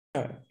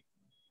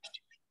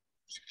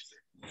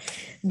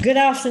Good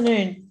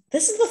afternoon.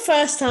 This is the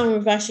first time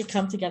we've actually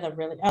come together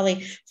really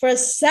early for a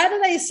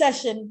Saturday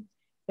session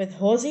with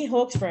Horsey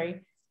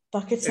Hawkesbury.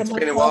 Buckets It's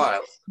been a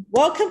while.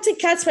 Welcome to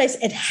Cat Space.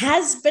 It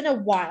has been a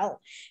while.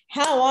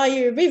 How are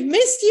you? We've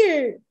missed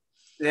you.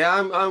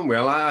 Yeah, I'm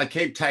well. I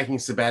keep taking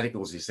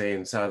sabbaticals, you see,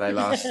 and so they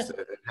last.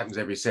 It happens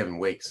every 7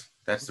 weeks.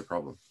 That's the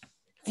problem.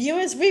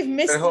 Viewers, we've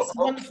missed this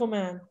wonderful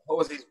man.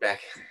 Horsey's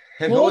back.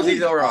 And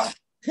Horsey's all right.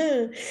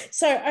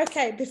 So,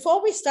 okay,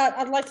 before we start,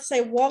 I'd like to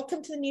say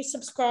welcome to the new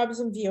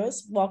subscribers and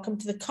viewers. Welcome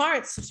to the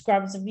current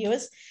subscribers and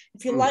viewers.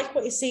 If you like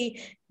what you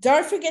see,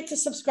 don't forget to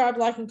subscribe,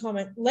 like, and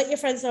comment. Let your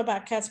friends know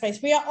about Cat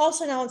Space. We are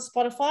also now on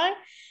Spotify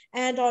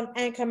and on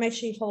Anchor. Make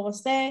sure you follow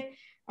us there.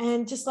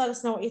 And just let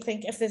us know what you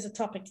think. If there's a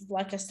topic you'd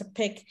like us to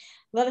pick,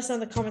 let us know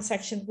in the comment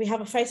section. We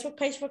have a Facebook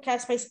page for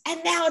Cat Space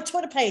and now a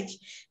Twitter page,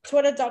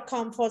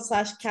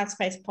 twitter.com/Cat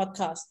Space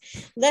Podcast.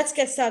 Let's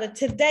get started.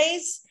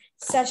 Today's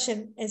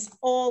session is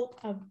all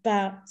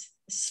about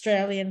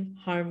Australian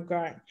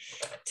homegrown.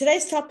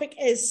 Today's topic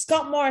is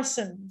Scott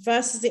Morrison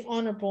versus the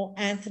Honourable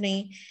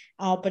Anthony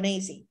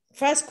Albanese.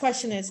 First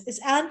question is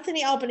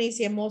Anthony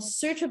Albanese a more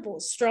suitable,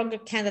 stronger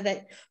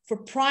candidate for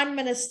Prime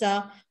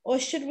Minister, or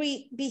should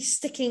we be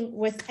sticking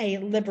with a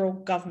Liberal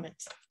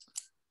government?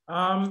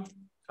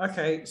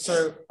 Okay,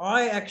 so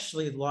I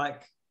actually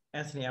like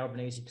Anthony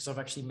Albanese because I've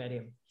actually met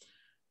him.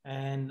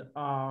 And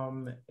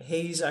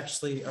he's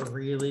actually a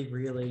really,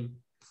 really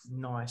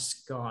nice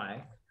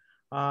guy.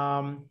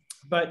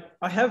 But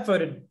I have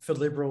voted for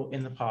Liberal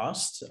in the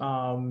past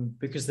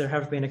because there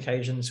have been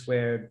occasions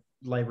where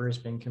Labor has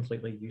been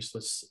completely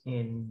useless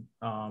in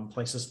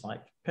places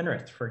like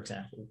Penrith, for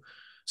example.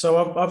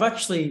 So I've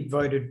actually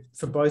voted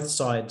for both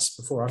sides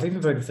before. I've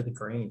even voted for the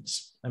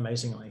Greens,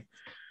 amazingly.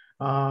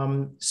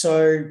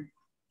 So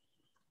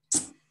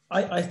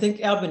I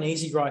think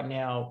Albanese right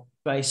now,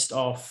 based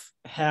off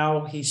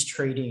how he's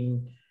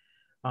treating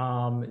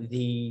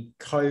the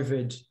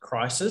COVID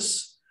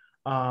crisis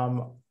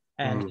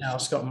and how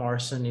Scott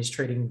Morrison is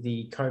treating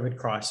the COVID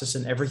crisis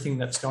and everything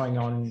that's going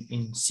on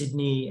in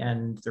Sydney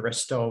and the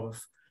rest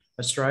of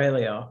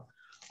Australia,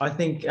 I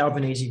think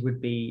Albanese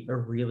would be a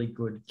really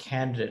good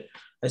candidate.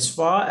 As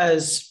far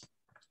as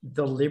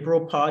the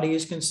Liberal Party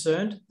is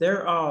concerned,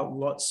 there are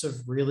lots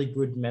of really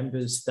good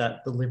members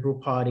that the Liberal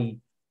Party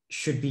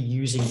should be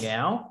using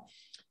now,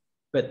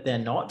 but they're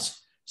not.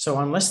 So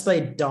unless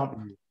they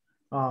dump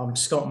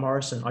Scott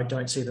Morrison, I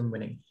don't see them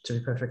winning, to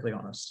be perfectly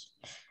honest.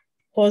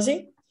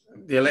 Horsey?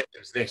 The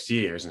election's next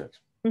year, isn't it?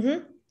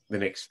 Mm-hmm. The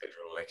next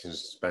federal election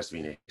is supposed to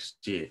be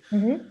next year.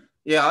 Mm-hmm.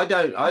 Yeah, I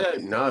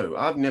don't know.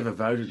 I've never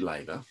voted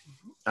Labor,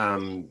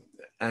 and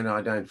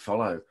I don't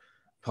follow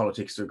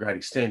politics to a great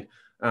extent.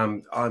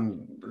 I'm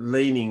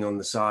leaning on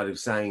the side of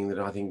saying that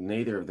I think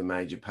neither of the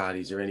major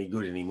parties are any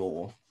good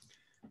anymore,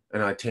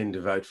 and I tend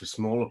to vote for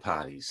smaller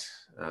parties.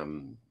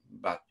 I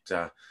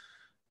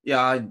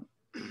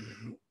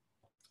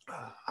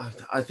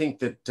think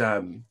that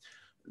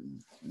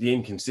the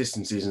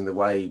inconsistencies in the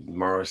way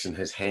Morrison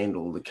has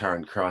handled the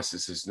current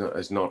crisis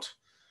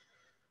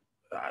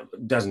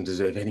doesn't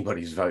deserve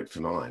anybody's vote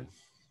for mine.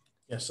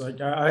 Yes,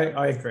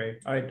 I agree.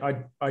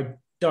 I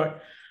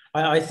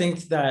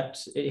think that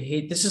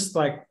this is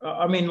like,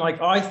 I mean,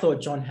 like I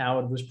thought John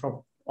Howard was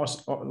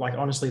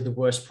honestly the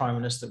worst prime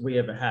minister that we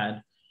ever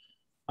had.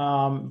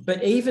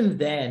 But even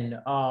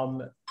then,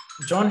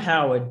 John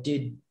Howard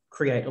did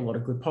create a lot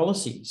of good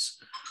policies.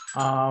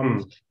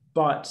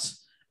 But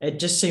it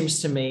just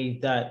seems to me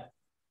that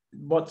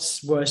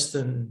what's worse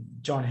than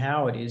John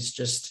Howard is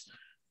just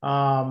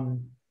no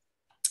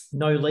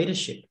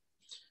leadership.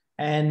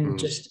 And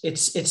just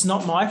it's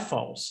not my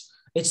fault.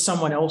 It's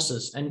someone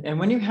else's. And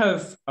when you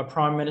have a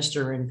prime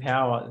minister in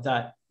power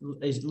that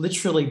is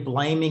literally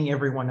blaming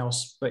everyone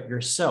else but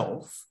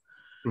yourself,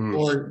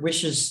 or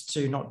wishes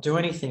to not do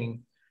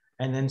anything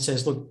and then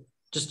says, look,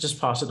 just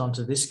pass it on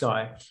to this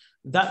guy,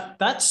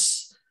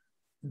 that's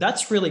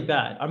really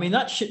bad. I mean,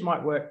 that shit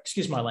might work,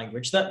 excuse my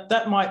language,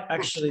 that might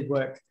actually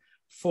work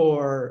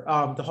for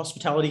the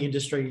hospitality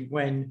industry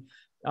when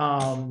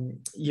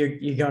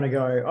you're going to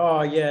go,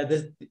 oh yeah,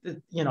 this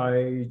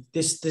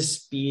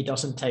beer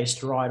doesn't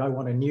taste right, I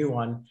want a new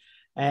one.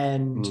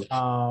 And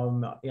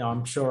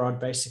I'm sure I'd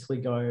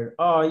basically go,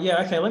 oh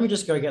yeah, okay, let me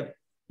just go get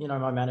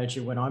my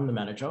manager when I'm the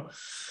manager.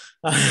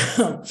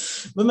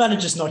 The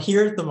manager's not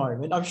here at the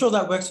moment. I'm sure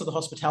that works for the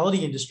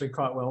hospitality industry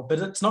quite well, but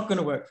it's not going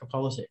to work for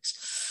politics.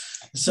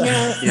 So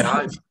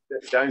I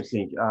don't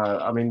think.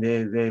 I mean,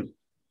 their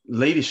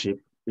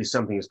leadership is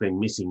something that's been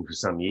missing for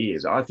some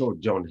years. I thought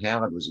John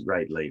Howard was a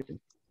great leader,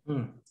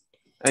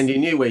 and you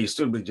knew where you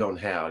stood with John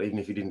Howard, even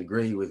if you didn't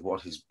agree with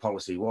what his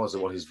policy was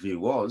or what his view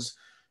was.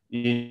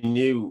 You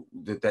knew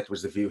that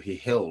was the view he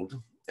held,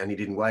 and he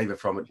didn't waver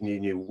from it, and you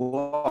knew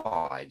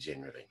why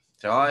generally.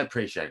 So I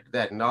appreciated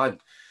that, and I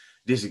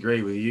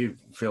disagree with you,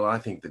 Phil. I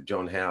think that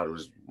John Howard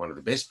was one of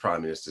the best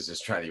prime ministers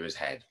Australia has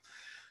had.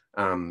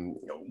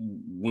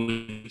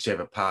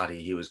 Whichever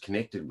party he was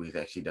connected with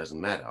actually doesn't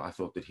matter. I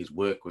thought that his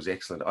work was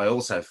excellent. I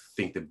also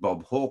think that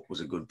Bob Hawke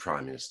was a good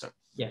prime minister.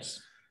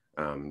 Yes.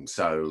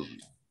 So,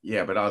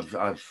 yeah, but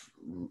I've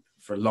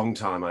for a long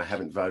time, I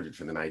haven't voted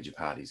for the major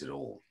parties at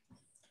all.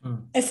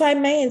 If I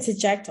may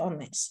interject on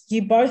this,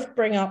 you both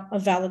bring up a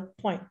valid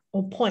point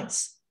or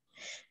points.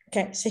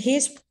 Okay, so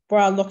here's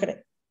where I look at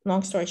it.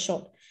 Long story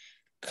short,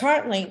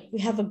 currently we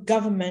have a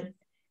government,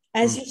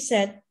 as you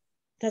said,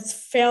 that's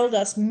failed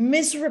us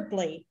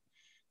miserably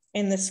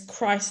in this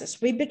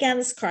crisis. We began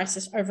this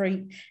crisis over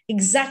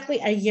exactly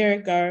a year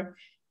ago,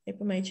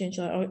 April, May, June,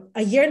 July,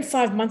 a year and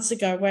 5 months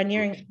ago. We're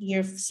nearing a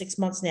year, 6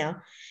 months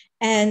now.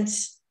 And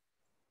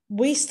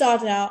we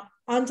started out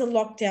under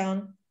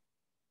lockdown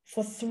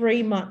for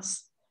 3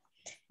 months.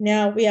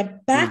 Now we are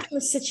back in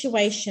a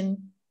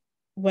situation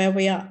where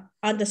we are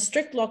under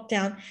strict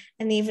lockdown,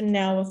 and even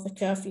now with the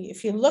curfew.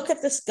 If you look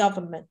at this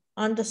government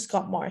under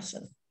Scott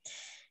Morrison,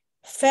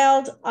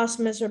 failed us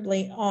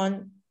miserably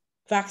on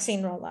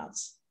vaccine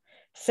rollouts,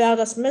 failed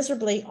us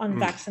miserably on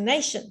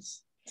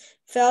vaccinations,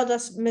 failed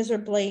us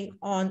miserably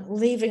on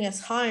leaving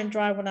us high and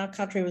dry when our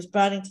country was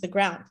burning to the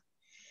ground,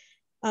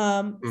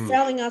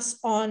 failing us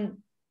on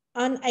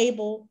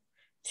unable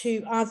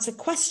to answer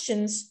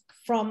questions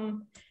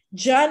from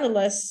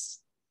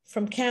journalists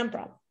from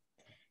Canberra,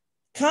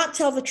 can't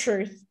tell the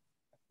truth,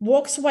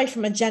 walks away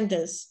from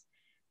agendas,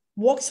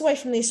 walks away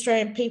from the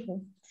Australian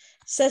people,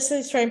 says to the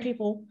Australian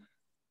people,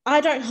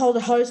 I don't hold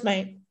a hose,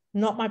 mate,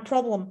 not my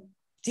problem,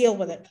 deal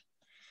with it.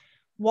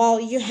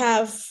 While you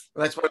have...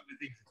 Well, that's one of the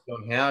things that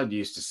John Howard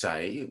used to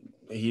say.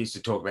 He used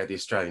to talk about the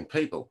Australian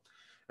people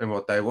and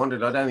what they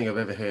wanted. I don't think I've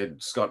ever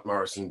heard Scott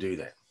Morrison do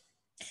that.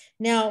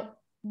 Now,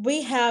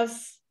 we have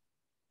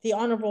the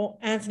Honourable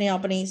Anthony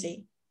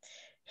Albanese,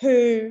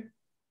 who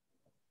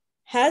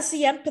has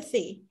the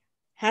empathy,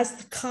 has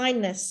the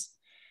kindness,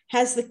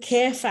 has the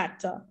care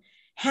factor,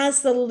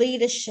 has the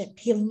leadership.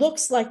 He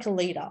looks like a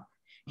leader.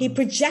 He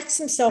projects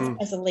himself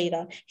as a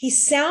leader. He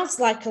sounds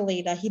like a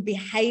leader. He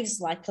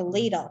behaves like a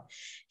leader.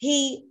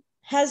 He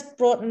has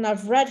brought, and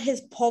I've read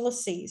his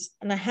policies,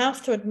 and I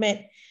have to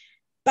admit,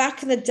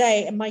 back in the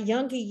day, in my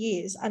younger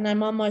years, and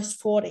I'm almost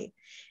 40,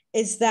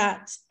 is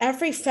that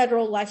every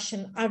federal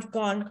election I've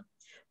gone,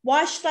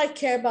 why should I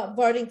care about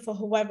voting for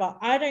whoever?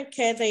 I don't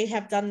care. They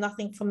have done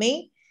nothing for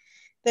me.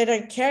 They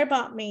don't care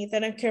about me. They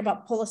don't care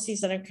about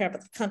policies. They don't care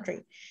about the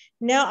country.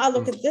 Now I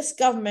look at this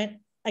government,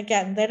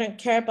 again, they don't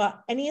care about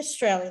any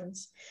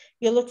Australians.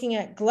 You're looking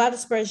at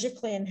Gladys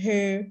Berejiklian,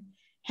 who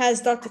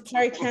has Dr.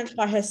 Kerry Kent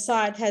by her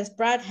side, has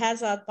Brad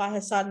Hazzard by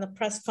her side in the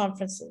press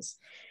conferences,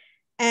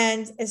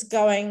 and is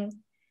going,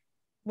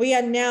 we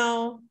are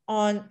now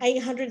on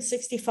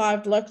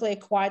 865 locally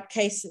acquired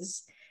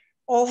cases.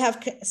 All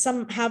have,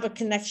 some have a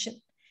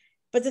connection.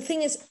 But the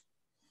thing is,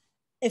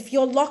 if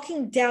you're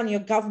locking down your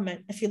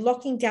government, if you're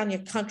locking down your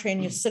country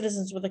and your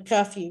citizens with a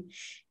curfew,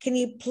 can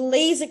you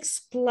please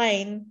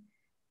explain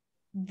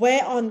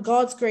where on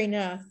God's green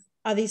earth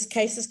are these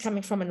cases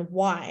coming from and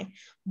why?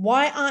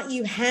 Why aren't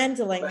you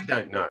handling? They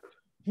don't know.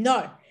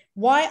 No.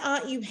 Why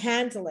aren't you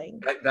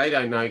handling? They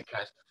don't know,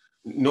 Kat,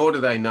 nor do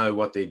they know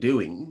what they're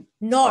doing.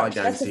 No, I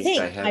don't that's the think thing.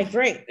 they have I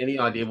agree. any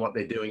idea what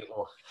they're doing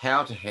or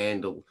how to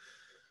handle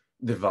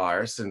the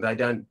virus, and they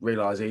don't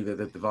realise either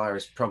that the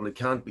virus probably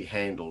can't be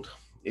handled.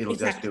 It'll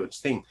just do its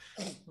thing.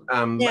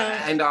 And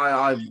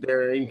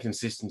there are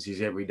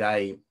inconsistencies every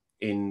day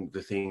in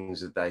the things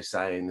that they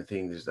say and the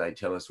things that they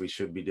tell us we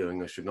should be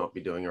doing or should not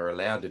be doing or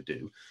allowed to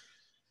do.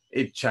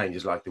 It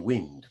changes like the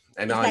wind.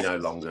 And I no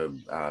longer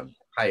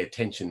pay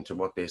attention to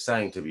what they're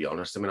saying, to be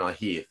honest. I mean, I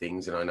hear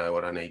things and I know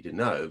what I need to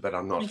know, but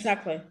I'm not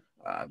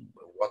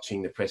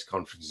watching the press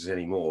conferences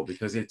anymore,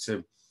 because it's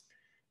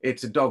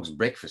a dog's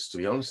breakfast, to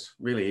be honest.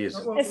 It really is.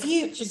 If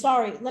you,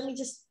 sorry, let me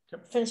just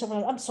finish up.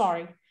 I'm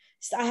sorry.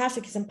 I have to,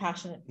 because I'm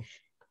passionate.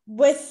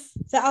 With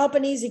the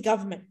Albanese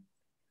government,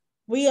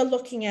 we are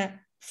looking at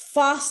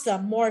faster,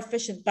 more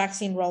efficient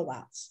vaccine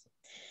rollouts.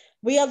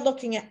 We are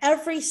looking at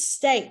every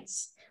state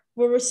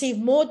will receive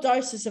more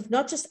doses of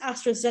not just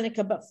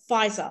AstraZeneca, but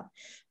Pfizer.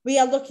 We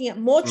are looking at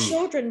more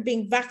children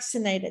being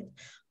vaccinated.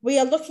 We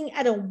are looking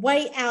at a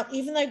way out,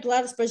 even though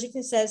Gladys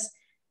Berejiklian says,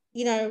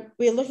 you know,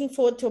 we're looking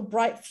forward to a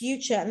bright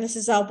future, and this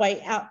is our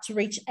way out to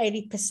reach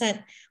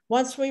 80%.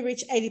 Once we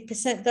reach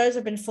 80%, those who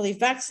have been fully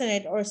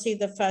vaccinated or received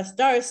the first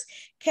dose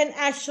can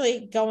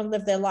actually go and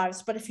live their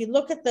lives. But if you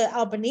look at the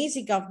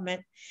Albanese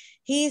government,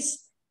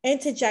 he's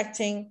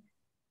interjecting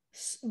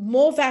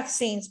more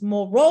vaccines,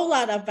 more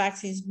rollout of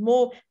vaccines,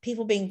 more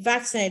people being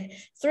vaccinated,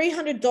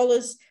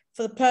 $300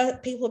 for the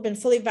people who have been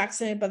fully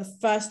vaccinated by the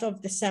 1st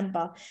of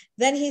December.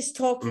 Then he's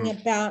talking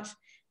about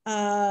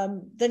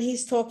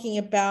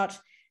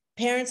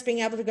parents being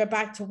able to go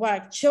back to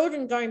work,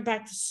 children going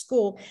back to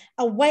school,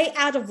 a way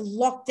out of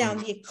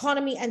lockdown, the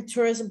economy and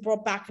tourism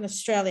brought back in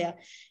Australia.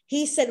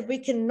 He said we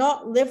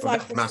cannot live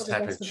like this for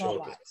the rest of our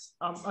lives.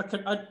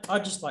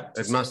 I'd just like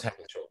to must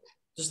happen shortly.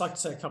 Just like to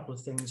say a couple of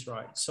things,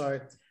 right?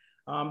 So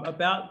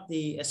about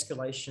the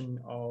escalation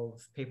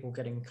of people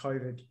getting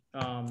COVID,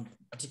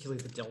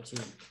 particularly the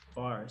Delta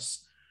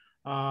virus.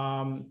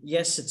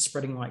 Yes, it's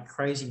spreading like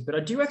crazy, but I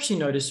do actually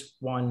notice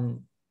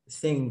one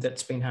thing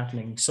that's been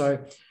happening. So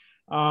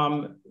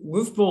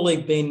we've probably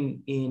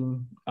been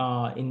in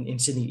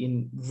Sydney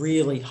in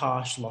really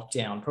harsh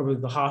lockdown, probably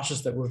the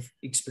harshest that we've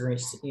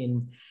experienced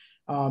in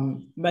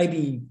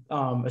maybe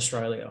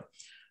Australia.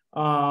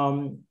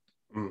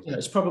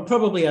 It's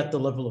probably at the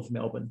level of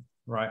Melbourne,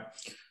 right?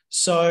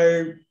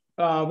 So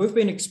we've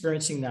been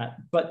experiencing that.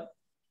 But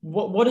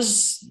what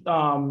has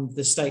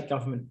the state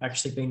government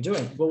actually been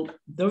doing? Well,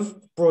 they've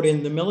brought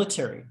in the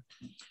military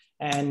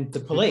and the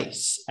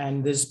police,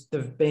 and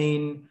there've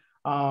been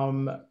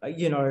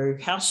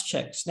house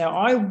checks. Now,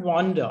 I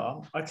wonder,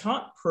 I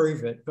can't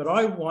prove it, but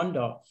I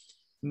wonder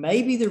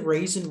maybe the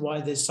reason why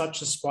there's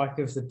such a spike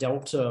of the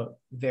Delta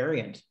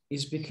variant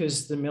is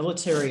because the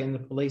military and the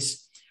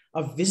police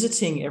are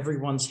visiting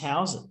everyone's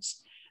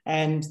houses.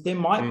 And there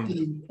might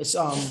be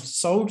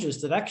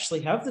soldiers that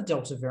actually have the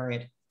Delta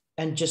variant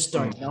and just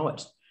don't know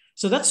it.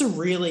 So that's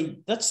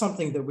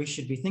something that we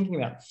should be thinking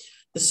about.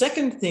 The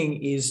second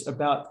thing is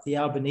about the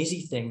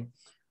Albanese thing.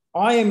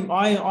 I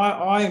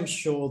am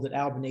sure that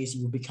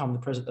Albanese will become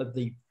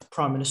the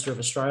Prime Minister of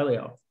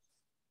Australia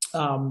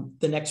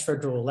the next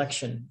federal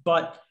election.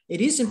 But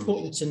it is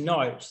important to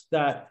note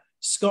that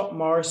Scott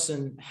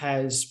Morrison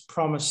has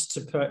promised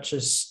to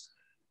purchase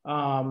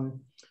COVID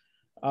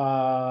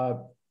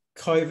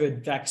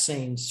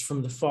vaccines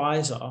from the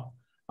Pfizer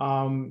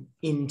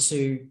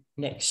into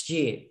next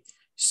year.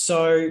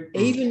 So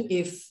even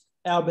if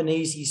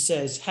Albanese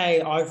says,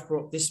 hey, I've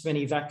brought this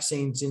many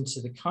vaccines into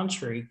the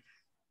country,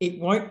 it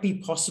won't be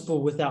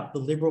possible without the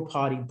Liberal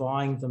Party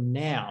buying them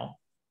now,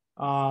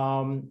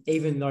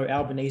 even though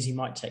Albanese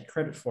might take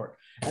credit for it.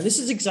 And this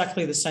is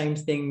exactly the same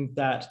thing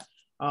that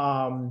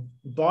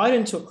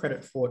Biden took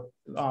credit for,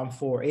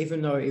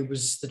 even though it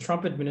was the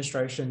Trump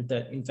administration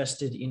that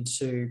invested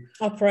into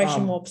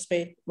Operation Warp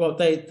Speed. Well,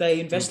 they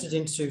invested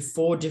into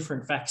 4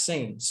 different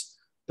vaccines,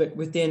 but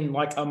within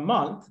like a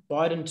month,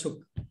 Biden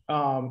took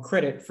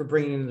credit for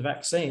bringing in the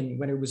vaccine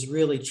when it was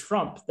really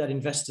Trump that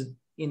invested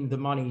in the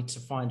money to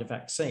find a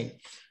vaccine.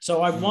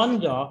 So I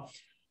wonder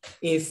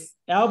if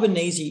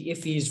Albanese,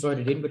 if he is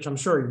voted in, which I'm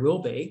sure he will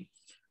be,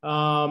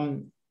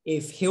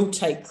 if he'll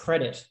take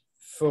credit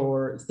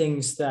for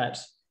things that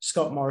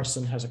Scott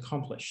Morrison has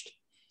accomplished.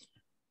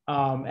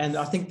 And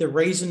I think the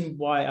reason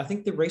why a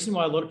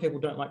lot of people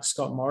don't like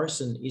Scott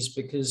Morrison is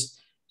because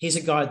he's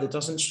a guy that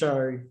doesn't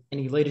show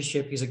any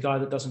leadership. He's a guy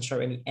that doesn't show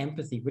any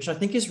empathy, which I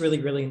think is really,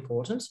 really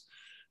important.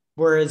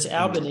 Whereas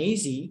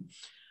Albanese,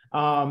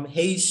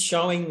 he's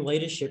showing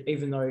leadership,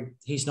 even though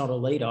he's not a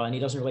leader and he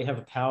doesn't really have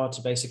a power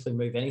to basically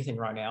move anything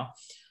right now.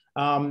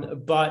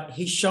 But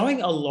he's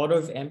showing a lot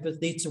of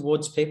empathy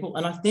towards people.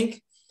 And I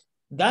think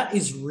that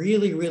is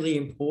really, really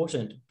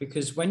important,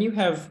 because when you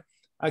have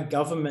a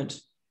government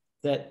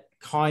that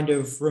kind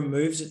of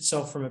removes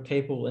itself from a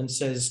people and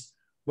says,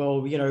 well,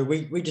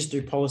 we just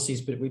do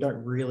policies, but we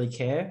don't really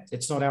care.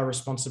 It's not our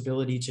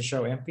responsibility to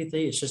show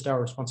empathy. It's just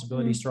our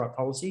responsibility to write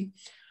policy.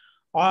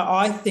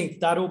 I think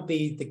that'll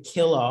be the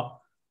killer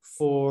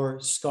for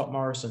Scott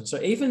Morrison.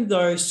 So even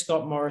though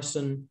Scott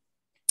Morrison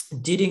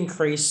did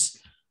increase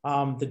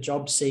the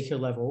job seeker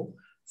level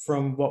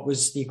from what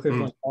was the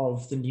equivalent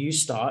of the New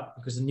Start,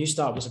 because the New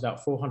Start was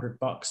about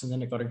 $400 and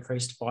then it got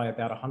increased by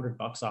about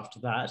 $100 after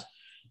that,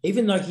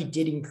 even though he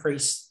did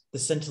increase the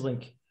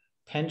Centrelink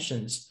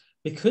pensions,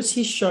 because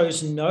he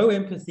shows no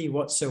empathy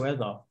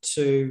whatsoever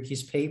to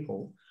his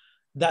people,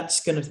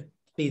 that's going to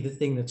be the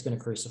thing that's going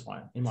to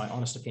crucify him, in my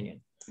honest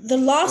opinion.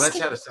 That's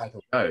how the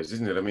cycle goes,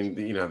 isn't it? I mean,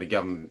 the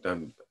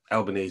government,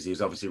 Albanese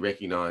has obviously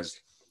recognised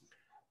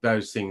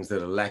those things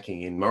that are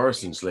lacking in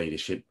Morrison's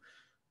leadership,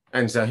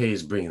 and so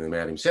he's bringing them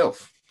out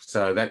himself.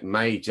 So that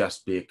may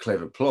just be a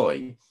clever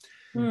ploy.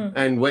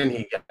 And when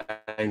he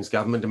gains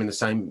government, I mean, the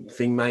same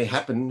thing may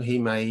happen. He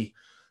may,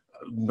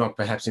 not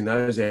perhaps in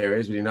those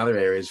areas, but in other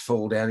areas,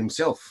 fall down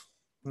himself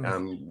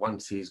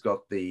once he's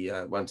got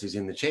once he's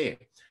in the chair.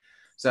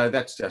 So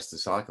that's just the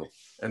cycle,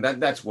 and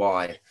that's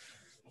why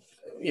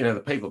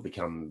the people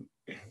become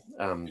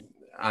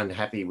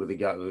unhappy with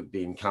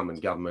the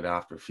incumbent government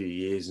after a few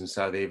years, and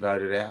so they're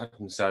voted out.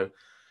 And so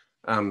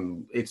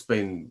it's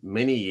been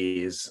many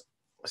years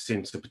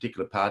since a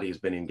particular party has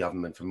been in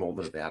government for more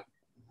than about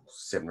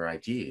 7 or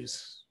 8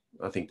 years.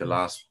 I think the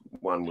last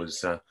one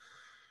was,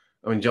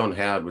 John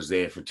Howard was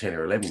there for 10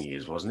 or 11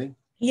 years, wasn't he?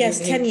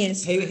 Yes, 10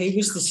 years. He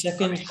was the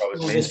second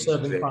longest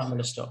serving Prime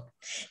Minister.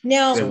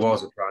 Now, there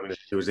was a Prime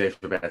Minister who was there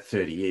for about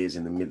 30 years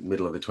in the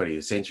middle of the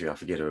 20th century. I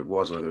forget who it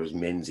was, whether it was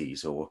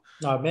Menzies or...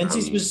 No,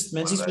 Menzies was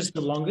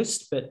the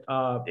longest, but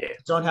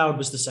John Howard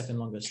was the second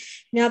longest.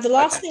 Now, the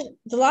last thing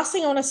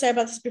I want to say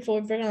about this before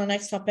we bring on the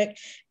next topic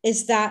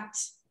is that,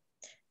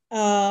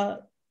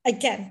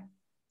 again,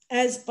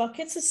 as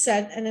Buckets has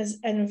said,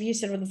 and you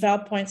said with the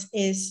valid points,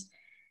 is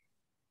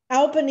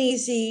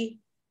Albanese...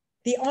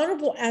 The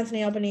Honourable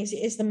Anthony Albanese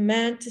is the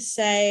man to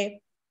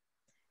say,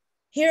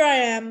 here I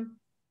am.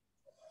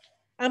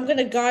 I'm going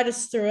to guide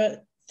us through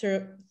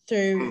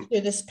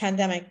this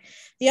pandemic.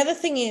 The other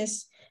thing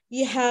is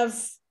I'm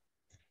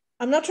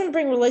not trying to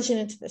bring religion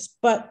into this,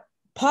 but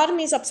part of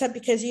me is upset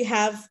because you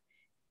have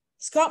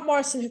Scott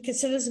Morrison, who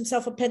considers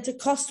himself a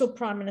Pentecostal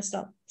Prime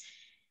Minister.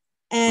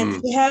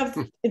 And we have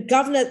the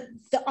governor,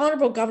 the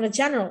Honorable Governor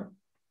General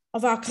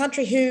of our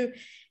country, who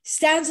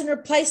stands in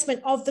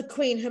replacement of the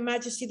Queen, Her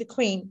Majesty the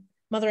Queen,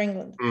 Mother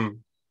England.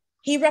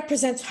 He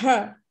represents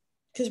her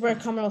because we're a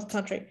Commonwealth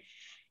country.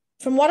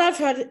 From what I've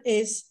heard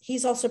is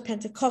he's also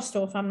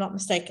Pentecostal, if I'm not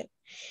mistaken.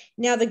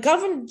 Now, the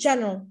Governor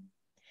General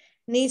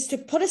needs to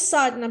put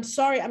aside, and I'm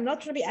sorry, I'm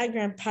not trying to be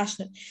angry and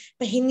passionate,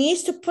 but he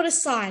needs to put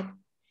aside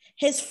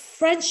his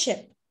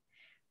friendship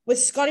with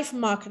Scotty from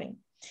marketing,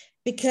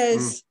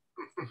 because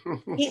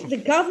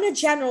the Governor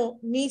General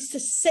needs to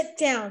sit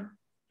down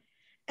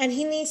and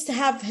he needs to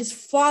have his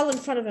file in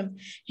front of him.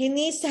 He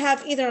needs to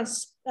have either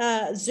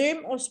on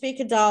Zoom or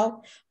speaker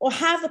dial, or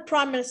have the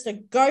Prime Minister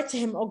go to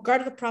him or go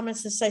to the Prime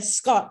Minister and say,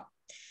 Scott,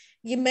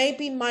 you may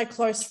be my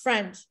close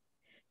friend,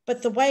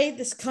 but the way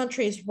this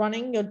country is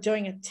running, you're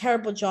doing a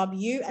terrible job.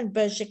 You and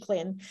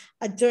Berejiklian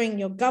are doing,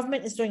 your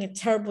government is doing a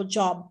terrible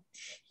job.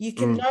 You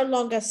can no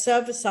longer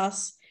service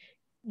us.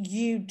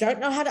 You don't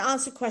know how to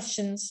answer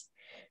questions.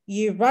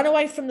 You run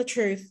away from the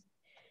truth.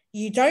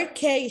 You don't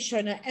care. You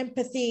show no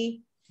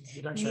empathy.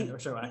 You don't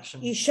show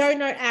action. You show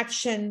no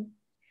action.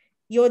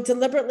 You're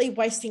deliberately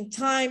wasting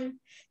time.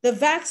 The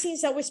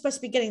vaccines that we're supposed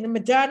to be getting, the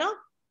Moderna,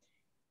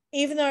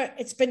 even though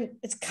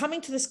it's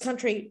coming to this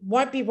country,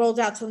 won't be rolled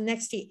out till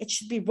next year. It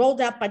should be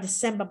rolled out by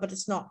December, but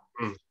it's not.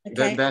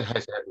 Okay? That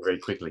has to happen very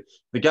quickly.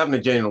 The Governor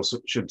General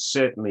should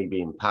certainly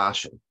be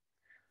impartial.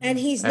 And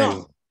he's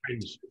not.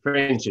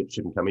 Friendship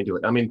shouldn't come into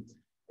it. I mean,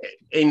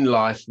 in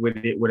life,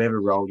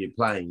 whatever role you're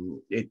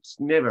playing, it's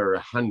never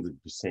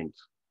 100%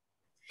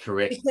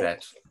 correct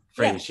that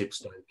friendships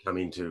don't come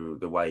into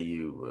the way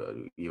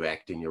you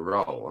act in your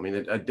role. I mean,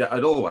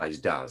 it always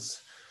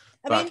does.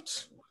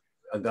 But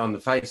on the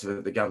face of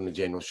it, the Governor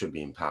General should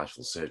be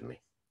impartial,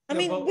 certainly. I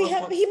mean, we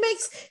had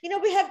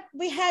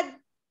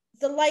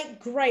the late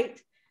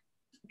great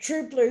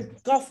True Blue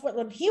Gough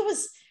Whitlam. He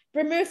was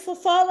removed for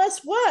far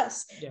less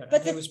worse. Yeah,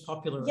 but he was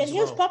popular. Yeah, he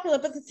was popular.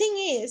 But the thing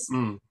is,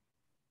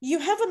 you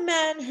have a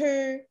man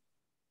who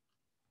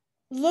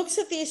looks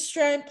at the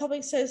Australian public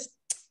and says,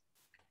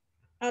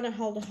 I don't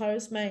hold a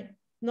hose, mate.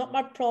 Not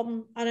my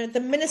problem. I don't. The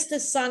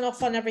ministers sign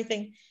off on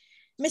everything.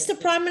 Mr.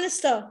 Prime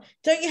Minister,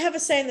 don't you have a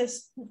say in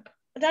this?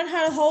 I don't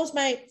hold a hose,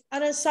 mate. I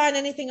don't sign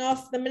anything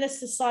off. The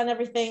ministers sign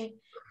everything.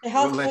 The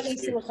health board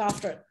needs to look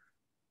after it.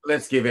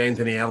 Let's give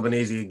Anthony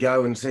Albanese a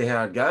go and see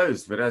how it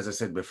goes. But as I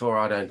said before,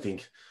 I don't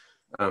think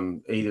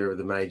either of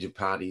the major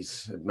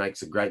parties, it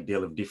makes a great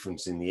deal of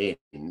difference in the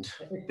end.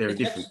 There are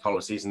different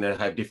policies and they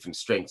have different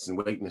strengths and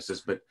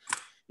weaknesses. But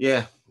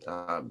yeah,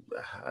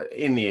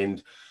 in the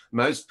end,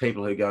 most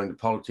people who go into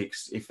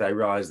politics, if they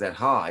rise that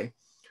high,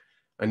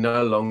 are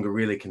no longer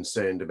really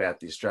concerned about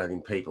the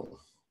Australian people.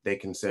 They're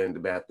concerned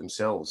about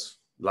themselves,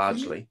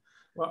 largely.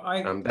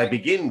 Well, they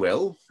begin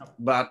well,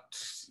 but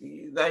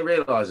they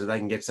realise that they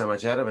can get so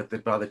much out of it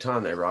that by the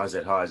time they rise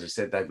that high, as I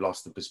said, they've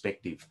lost the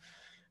perspective.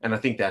 And I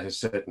think that has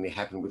certainly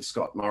happened with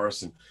Scott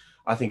Morrison.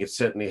 I think it's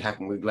certainly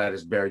happened with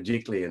Gladys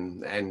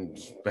Berejiklian and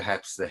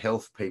perhaps the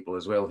health people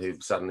as well,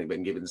 who've suddenly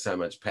been given so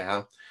much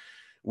power.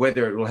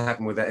 Whether it will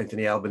happen with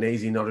Anthony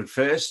Albanese, not at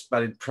first,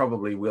 but it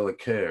probably will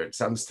occur at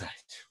some stage.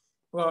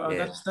 Well,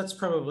 that's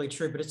probably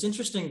true. But it's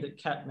interesting that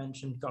Kat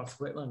mentioned Gough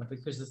Whitlam,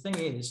 because the thing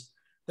is,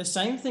 the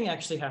same thing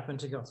actually happened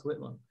to Gough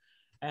Whitlam.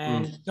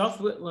 And Gough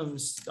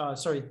Whitlam's,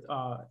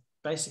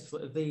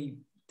 basically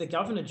the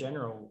Governor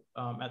General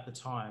at the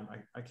time,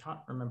 I can't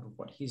remember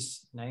what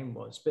his name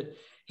was, but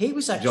he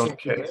was actually... John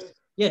Kerr.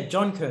 Yeah,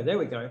 John Kerr, there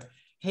we go.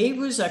 He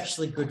was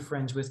actually good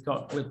friends with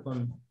Gough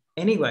Whitlam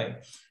anyway.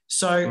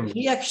 So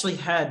he actually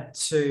had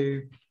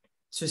to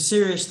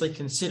seriously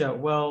consider,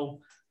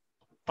 well,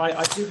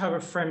 I do have a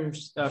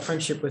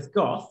friendship with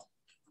Gough,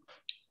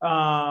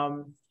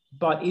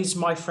 but is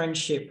my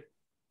friendship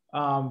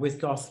with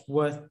Gough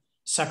worth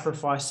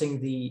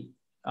sacrificing the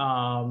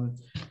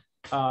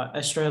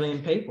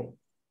Australian people?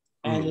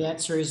 And the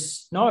answer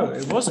is no,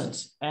 it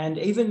wasn't. And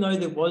even though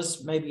there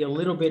was maybe a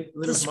little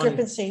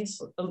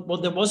discrepancies,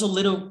 there was a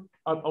little.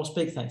 I'll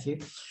speak. Thank you.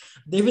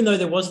 Even though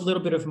there was a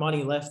little bit of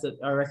money left, that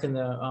I reckon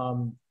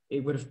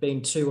it would have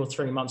been 2 or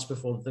 3 months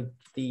before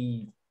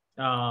the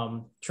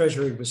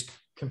Treasury was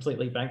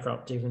completely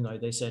bankrupt. Even though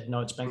they said no,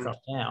 it's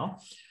bankrupt now.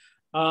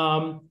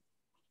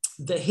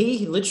 That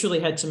he literally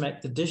had to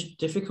make the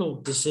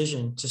difficult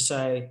decision to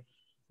say,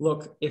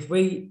 look, if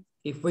we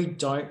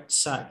don't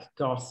sack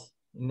Gough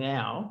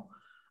now,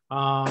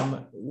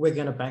 we're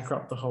going to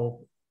bankrupt the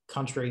whole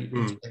country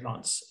in 2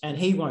 months. And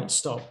he won't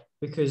stop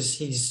because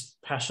he's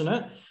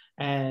passionate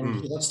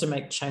and he wants to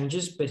make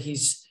changes, but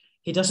he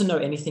doesn't know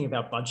anything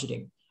about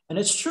budgeting. And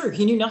it's true,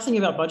 he knew nothing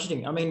about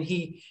budgeting. I mean,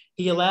 he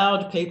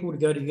allowed people to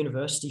go to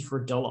university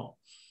for $1.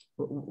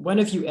 When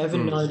have you ever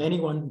known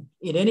anyone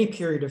in any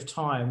period of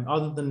time,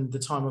 other than the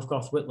time of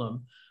Gough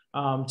Whitlam,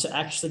 to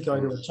actually go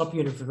to a top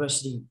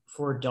university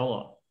for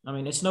 $1? I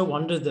mean, it's no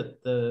wonder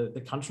that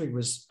the country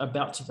was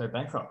about to go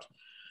bankrupt.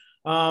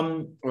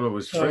 Well, it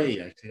was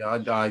free, actually.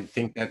 I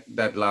think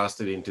that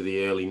lasted into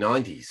the early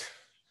 90s,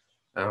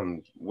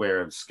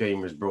 where a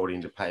scheme was brought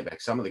in to pay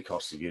back some of the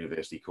costs of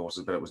university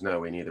courses, but it was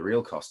nowhere near the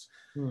real cost.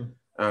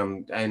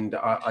 And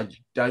I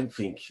don't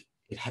think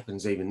it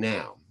happens even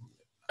now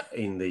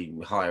in the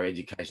higher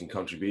education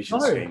contribution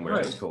scheme, where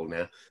it's called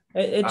now.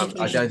 I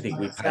don't think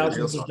we pay the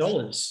real thousands of cost.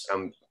 dollars.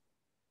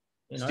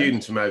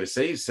 Students from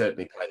overseas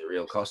certainly pay the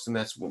real cost, and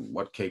that's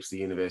what keeps the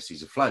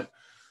universities afloat.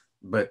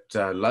 But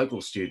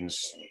local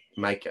students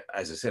make,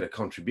 as I said, a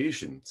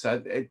contribution.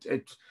 So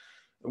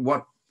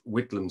what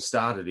Whitlam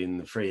started in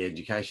the free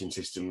education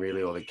system,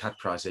 really, or the cut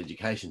price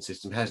education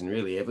system, hasn't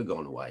really ever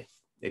gone away.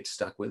 It's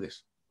stuck with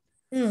us.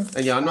 And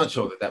yeah, I'm not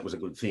sure that was a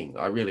good thing.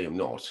 I really am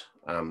not,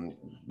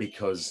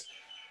 because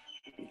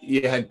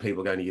you had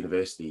people going to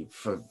university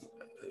for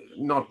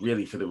not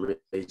really for the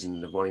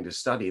reason of wanting to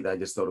study. They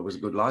just thought it was a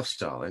good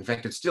lifestyle. In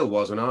fact, it still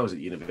was when I was at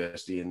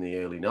university in the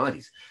early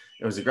 90s.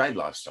 It was a great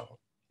lifestyle.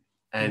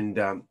 And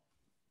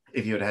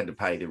if you had to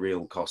pay the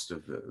real cost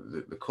of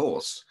the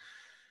course,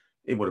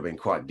 it would have been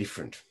quite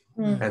different.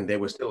 And there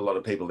were still a lot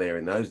of people there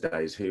in those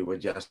days who were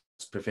just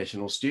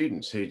professional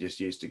students who just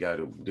used to go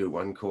to do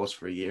one course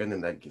for a year and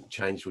then they'd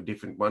change to a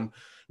different one,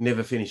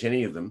 never finish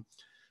any of them.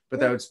 But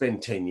they would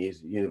spend 10 years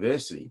at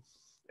university,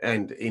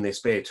 and in their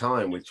spare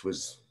time, which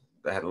was,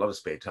 they had a lot of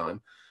spare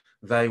time,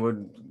 they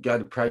would go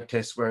to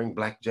protests wearing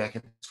black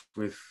jackets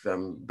with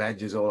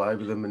badges all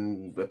over them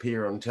and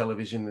appear on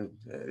television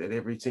at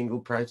every single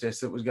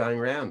protest that was going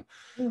around.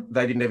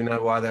 They didn't even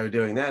know why they were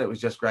doing that. It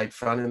was just great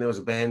fun, and there was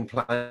a band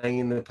playing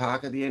in the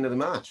park at the end of the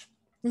march.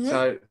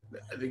 So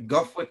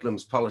Gough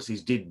Whitlam's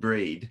policies did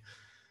breed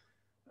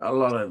a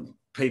lot of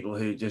people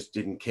who just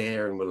didn't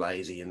care and were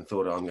lazy and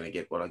thought, oh, I'm going to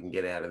get what I can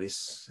get out of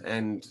this.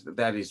 And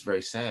that is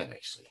very sad,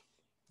 actually.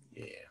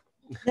 Yeah.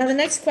 Now, the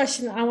next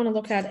question I want to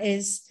look at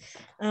is,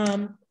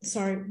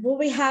 will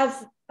we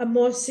have a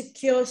more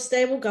secure,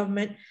 stable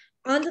government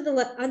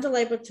under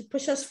Labor to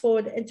push us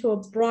forward into a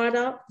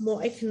brighter,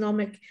 more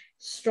economic,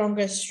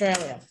 stronger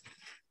Australia?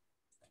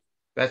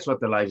 That's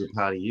what the Labor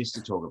Party used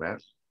to talk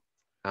about,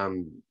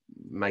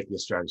 making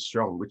Australia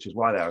strong, which is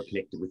why they were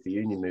connected with the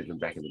union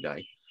movement back in the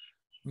day.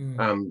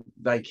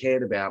 They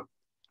cared about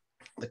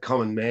the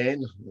common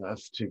man,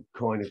 to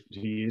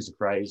use the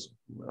phrase,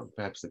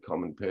 perhaps the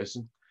common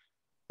person.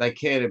 They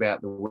cared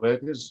about the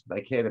workers. They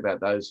cared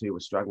about those who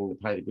were struggling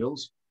to pay the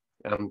bills.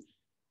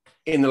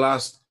 In the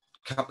last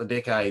couple of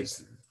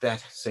decades, that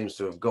seems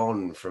to have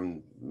gone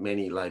from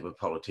many Labor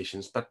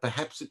politicians, but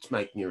perhaps it's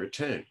making a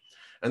return.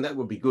 And that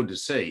would be good to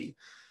see,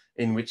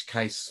 in which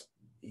case,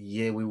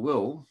 yeah, we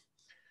will.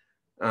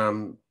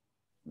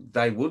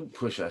 They would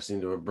push us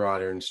into a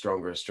brighter and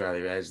stronger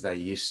Australia as they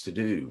used to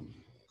do,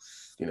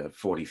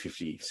 40,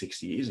 50,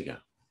 60 years ago.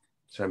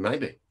 So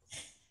maybe.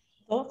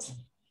 Thoughts?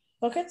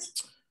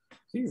 Buckets?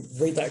 Can you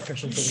read that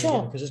question for me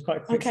again, because it's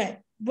quite quick. Okay.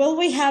 Will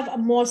we have a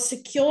more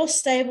secure,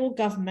 stable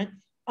government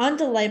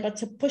under Labor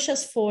to push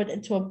us forward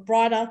into a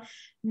brighter,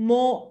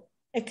 more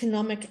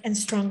economic and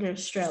stronger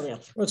Australia?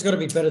 Well, it's got to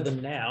be better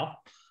than now.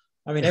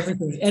 I mean,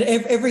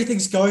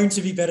 everything's going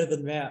to be better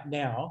than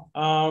now.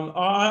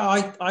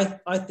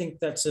 I think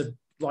that's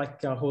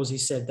like Horsey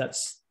said,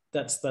 that's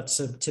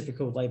a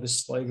typical Labor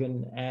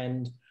slogan.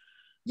 And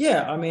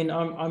yeah, I mean,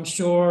 I'm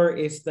sure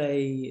if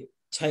they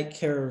take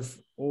care of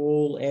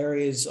all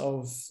areas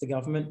of the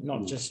government,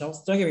 not just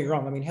health. Don't get me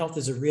wrong. I mean, health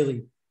is a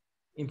really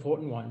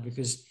important one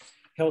because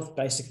health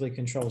basically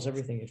controls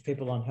everything. If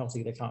people aren't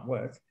healthy, they can't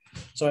work.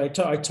 So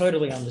I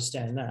totally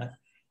understand that.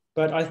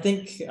 But I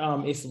think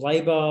if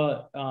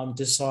Labor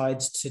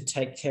decides to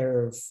take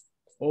care of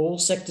all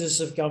sectors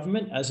of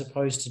government as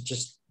opposed to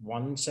just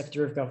one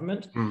sector of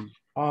government,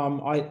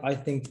 I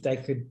think they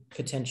could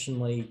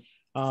potentially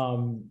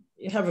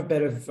have a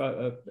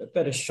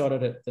better shot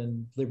at it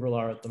than Liberal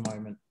are at the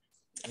moment.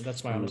 And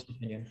that's my honest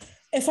opinion.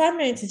 If I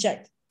may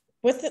interject,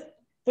 with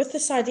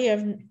this idea of,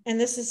 and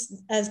this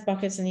is as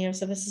Buckets and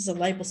so this is a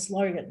Labor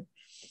slogan,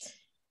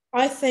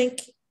 I think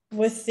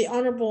with the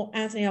Honourable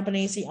Anthony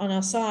Albanese on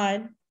our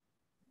side,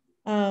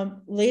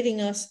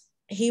 leading us,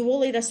 he will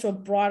lead us to a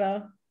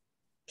brighter,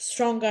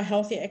 stronger,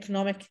 healthier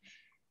economic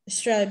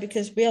Australia,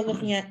 because we are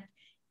looking at,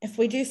 if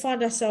we do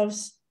find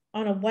ourselves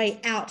on a way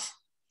out,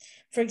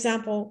 for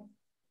example,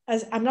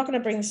 as I'm only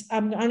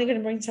going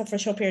to bring this up for a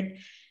short period,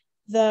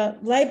 the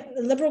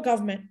Liberal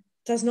government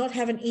does not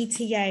have an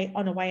ETA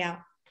on a way out.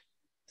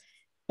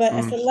 But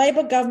if the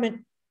Labor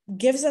government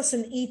gives us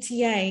an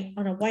ETA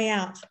on a way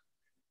out,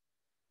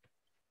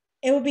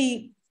 it will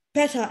be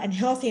better and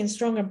healthier and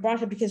stronger and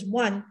brighter because,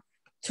 one,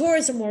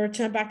 tourism will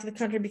return back to the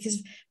country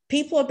because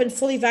people have been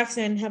fully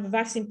vaccinated and have a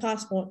vaccine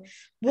passport,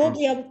 will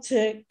be able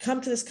to come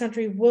to this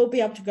country, will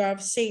be able to go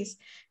overseas.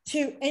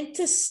 Two,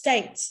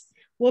 interstates,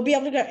 we'll be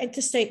able to go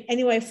interstate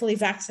anyway fully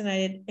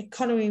vaccinated,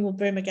 economy will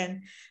boom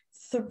again.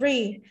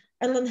 Three,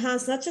 it'll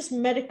enhance not just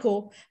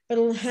medical, but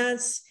it'll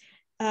enhance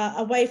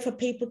a way for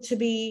people to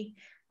be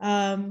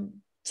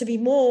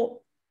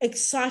more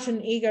excited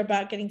and eager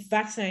about getting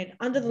vaccinated.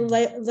 Under the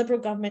Liberal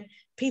government,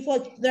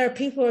 there are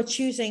people who are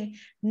choosing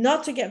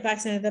not to get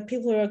vaccinated. There are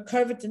people who are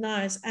COVID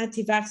deniers,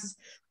 anti-vaxxers.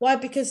 Why?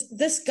 Because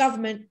this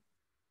government,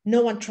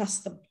 no one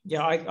trusts them.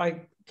 Yeah,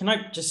 can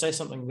I just say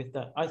something with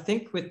that? I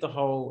think with the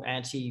whole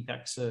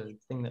anti-vaxxer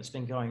thing that's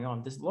been going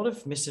on, there's a lot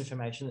of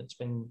misinformation that's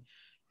been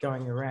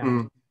going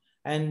around.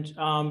 And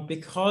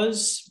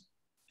because,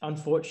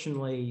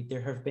 unfortunately,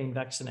 there have been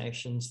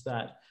vaccinations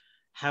that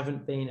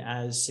haven't been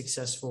as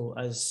successful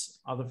as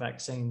other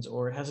vaccines,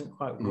 or it hasn't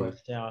quite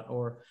worked out,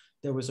 or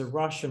there was a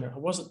rush and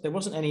there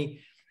wasn't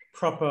any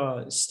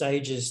proper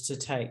stages to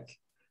take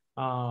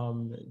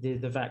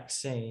the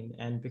vaccine.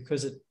 And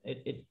because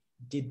it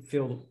did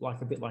feel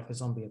like a bit like a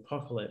zombie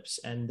apocalypse,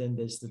 and then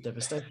there's the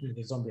devastation of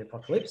the zombie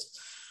apocalypse.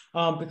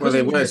 Because well,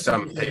 there were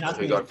some people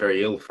who got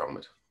very ill from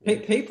it.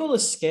 People are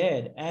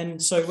scared,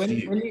 and so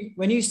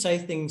when you say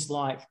things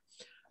like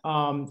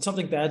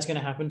something bad's going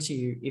to happen to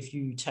you if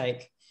you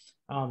take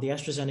the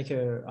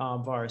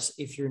AstraZeneca virus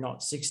if you're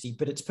not 60,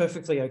 but it's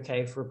perfectly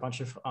okay for a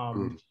bunch of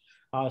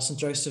St.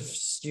 Joseph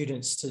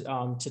students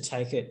to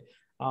take it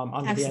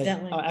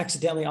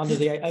accidentally under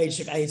the age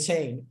of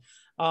 18.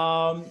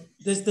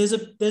 There's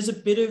a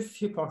bit of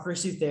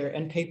hypocrisy there,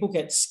 and people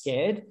get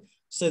scared,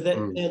 so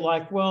that they're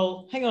like,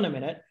 well, hang on a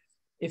minute.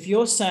 If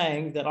you're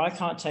saying that I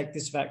can't take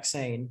this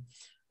vaccine,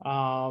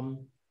 unless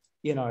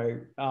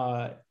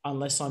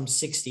I'm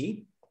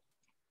 60,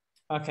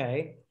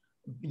 okay,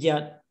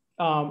 yet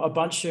a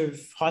bunch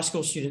of high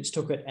school students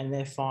took it and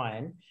they're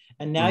fine.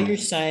 And now you're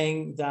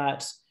saying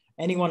that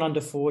anyone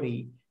under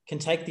 40 can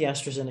take the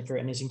AstraZeneca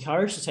and is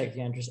encouraged to take the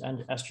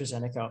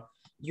AstraZeneca.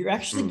 You're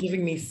actually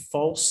giving me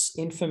false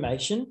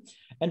information.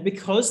 And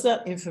because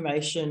that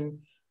information,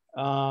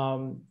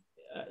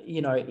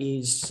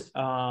 is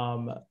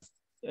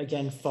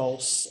again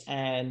false,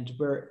 and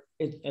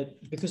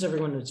because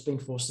everyone has been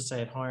forced to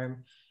stay at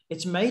home,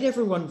 it's made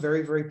everyone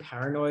very, very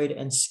paranoid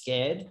and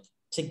scared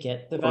to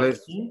get the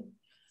vaccine.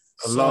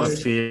 A lot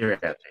of fear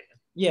out there.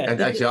 Yeah.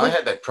 And actually, I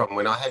had that problem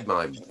when I had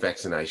my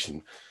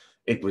vaccination.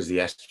 It was the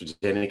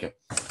AstraZeneca.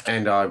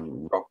 And I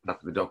rocked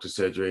up to the doctor's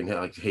surgery,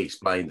 and he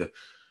explained the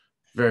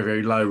very,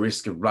 very low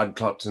risk of blood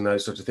clots and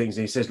those sorts of things.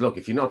 And he says, look,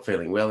 if you're not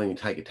feeling well and you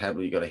take a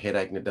tablet, you've got a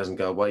headache and it doesn't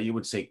go away, you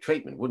would seek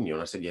treatment, wouldn't you?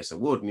 And I said, yes, I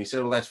would. And he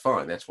said, well, that's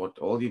fine. That's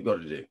all you've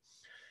got to do.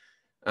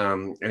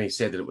 And he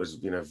said that it was,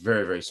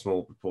 very, very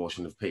small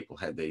proportion of people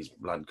had these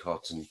blood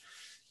clots and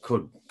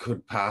could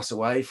pass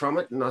away from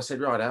it. And I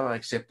said, right, I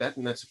accept that,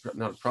 and that's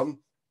not a problem.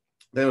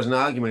 There was an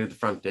argument at the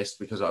front desk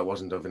because I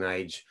wasn't of an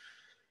age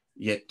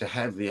yet to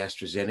have the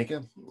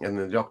AstraZeneca. And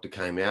the doctor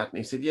came out and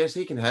he said, yes,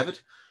 he can have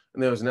it.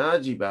 And there was an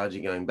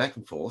argy-bargy going back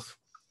and forth.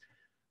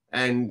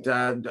 And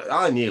I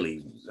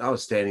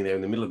was standing there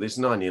in the middle of this,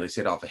 and I nearly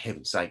said, oh, for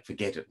heaven's sake,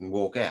 forget it, and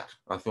walk out.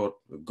 I thought,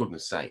 for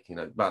goodness sake,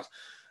 but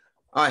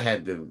I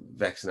had the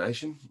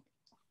vaccination.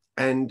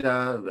 And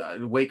a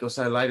week or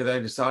so later, they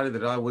decided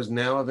that I was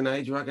now of an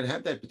age where I could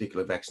have that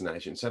particular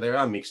vaccination. So there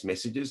are mixed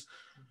messages.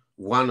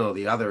 One or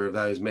the other of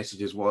those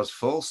messages was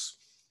false.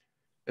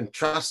 And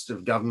trust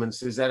of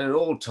governments is at an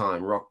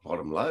all-time rock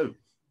bottom low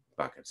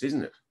buckets,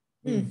 isn't it?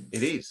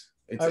 It is.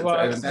 And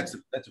that's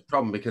a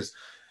problem, because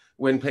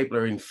when people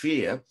are in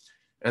fear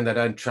and they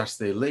don't trust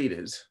their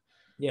leaders,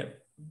 do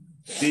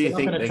you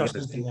think they're going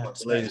to do what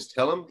the leaders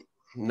tell them?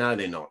 No,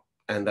 they're not.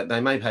 And that they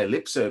may pay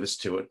lip service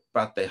to it,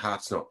 but their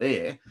heart's not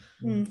there.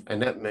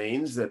 And that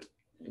means that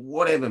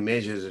whatever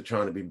measures are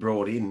trying to be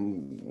brought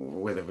in,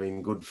 whether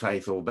in good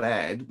faith or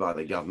bad, by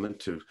the government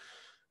to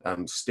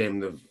stem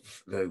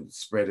the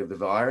spread of the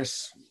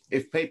virus,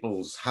 if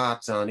people's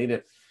hearts aren't in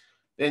it,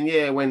 then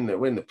when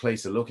the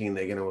police are looking,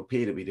 they're going to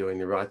appear to be doing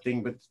the right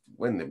thing. But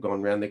when they've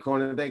gone around the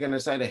corner, they're going to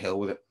say to hell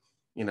with it,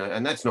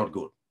 and that's not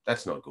good.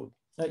 That's not good.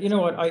 You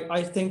know what?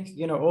 I think,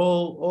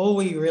 all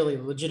we really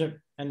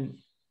and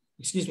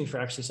excuse me for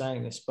actually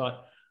saying this,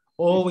 but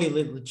all we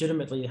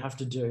legitimately have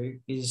to do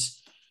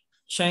is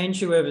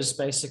change whoever's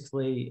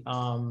basically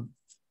got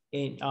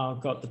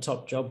the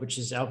top job, which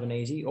is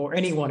Albanese, or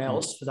anyone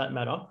else for that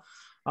matter.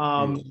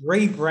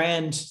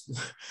 Rebrand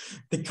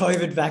the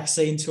COVID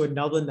vaccine to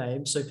another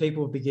name so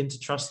people begin to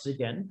trust it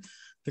again,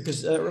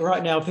 because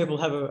right now people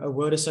have a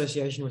word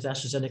association with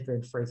AstraZeneca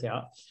and freak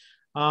out,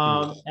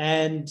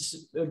 and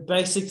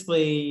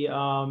basically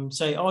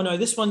say, oh no,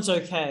 this one's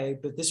okay,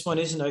 but this one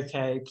isn't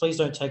okay, please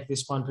don't take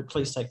this one, but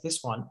please take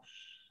this one.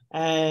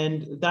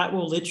 And that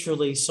will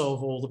literally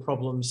solve all the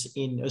problems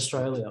in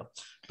Australia.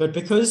 But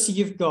because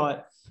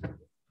the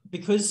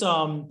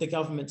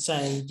government's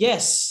saying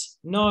yes,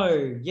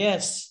 no,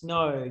 yes,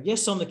 no,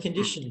 yes on the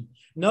condition,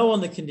 no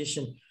on the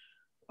condition,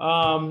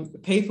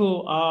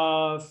 people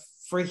are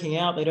freaking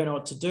out. They don't know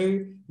what to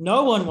do.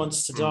 No one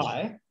wants to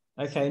die.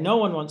 Okay, no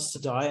one wants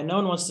to die, and no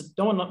one wants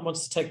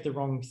to take the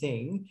wrong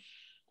thing.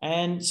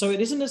 And so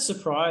it isn't a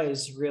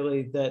surprise,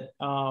 really, that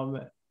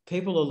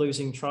people are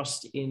losing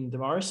trust in the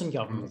Morrison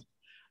government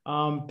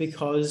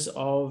because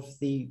of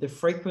the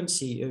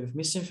frequency of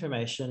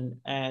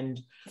misinformation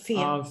and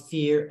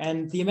fear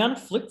and the amount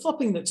of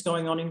flip-flopping that's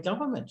going on in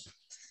government.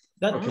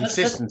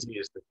 Consistency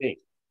is the thing.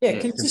 Yeah,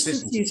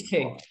 consistency is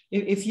key.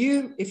 If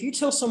you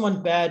tell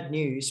someone bad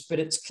news, but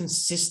it's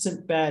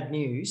consistent bad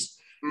news,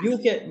 you'll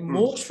get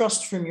more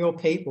trust from your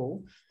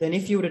people than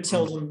if you were to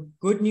tell them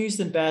good news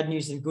than bad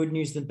news than good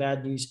news than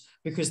bad news,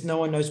 because no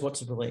one knows what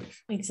to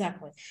believe.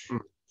 Exactly.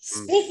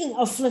 Speaking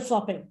of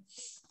flip-flopping.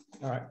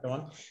 All right, go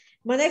on.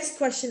 My next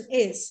question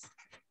is,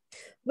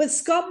 with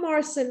Scott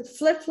Morrison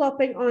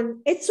flip-flopping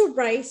on it's a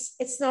race,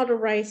 it's not a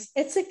race,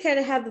 it's okay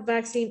to have the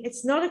vaccine,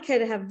 it's not okay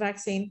to have a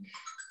vaccine,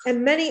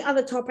 and many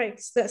other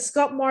topics that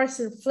Scott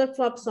Morrison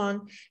flip-flops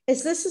on,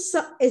 is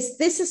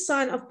this a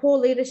sign of poor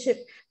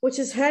leadership, which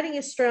is hurting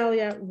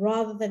Australia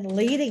rather than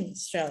leading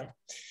Australia?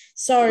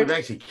 So we've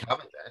actually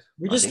covered that.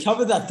 We just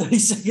covered that 30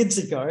 seconds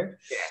ago.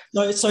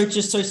 Yeah. So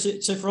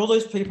for all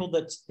those people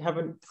that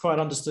haven't quite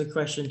understood the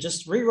question,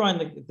 just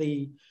rewind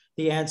the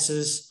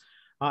answers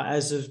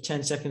as of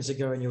 10 seconds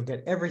ago, and you'll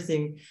get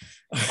everything.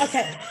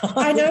 Okay,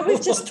 I know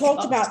we've just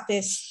talked about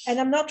this, and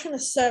I'm not trying to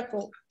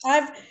circle.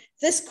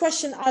 This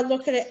question, I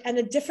look at it in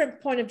a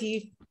different point of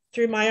view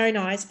through my own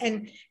eyes,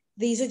 and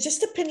these are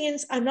just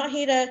opinions. I'm not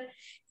here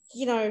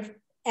to,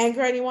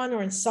 anger anyone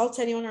or insult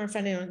anyone or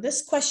offend anyone.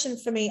 This question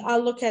for me, I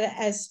look at it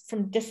as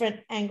from different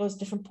angles,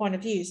 different point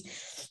of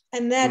views.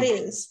 And that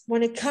is,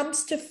 when it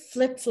comes to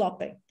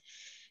flip-flopping,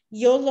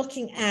 you're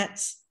looking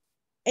at,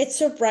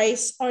 it's a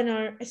race. Oh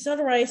no, it's not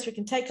a race. We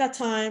can take our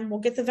time. We'll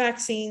get the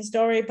vaccines.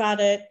 Don't worry about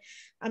it.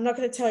 I'm not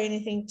going to tell you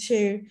anything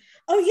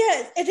oh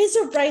yeah, it is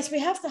a race. We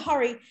have to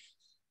hurry.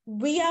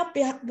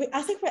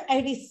 I think we're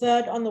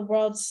 83rd on the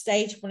world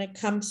stage when it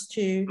comes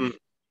to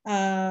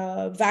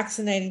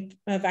vaccinations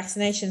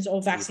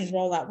or vaccine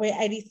rollout. We're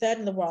 83rd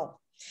in the world.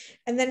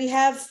 And then you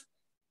have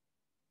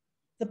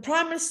the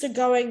Prime Minister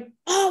going,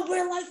 oh,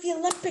 we're like the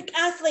Olympic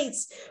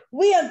athletes.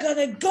 We are going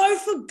to go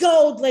for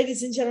gold,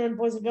 ladies and gentlemen,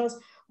 boys and girls.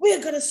 We are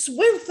going to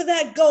swim for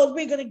that gold.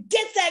 We're going to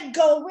get that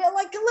gold. We're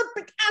like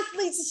Olympic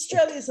athletes.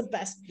 Australia's the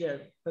best. Yeah,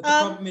 but the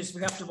problem is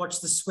we have to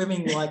watch the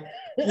swimming for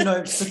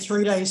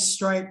 3 days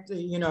straight,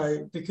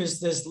 because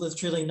there's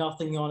literally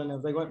nothing on,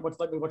 and they won't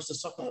let me watch the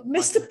soccer. I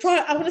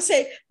want to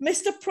say,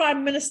 Mr.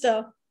 Prime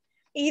Minister,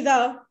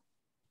 either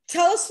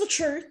tell us the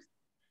truth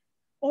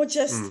or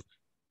just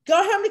go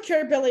home to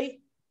Kirribilli.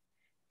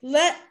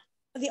 Let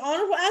the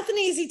Honourable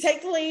Albanese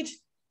take the lead.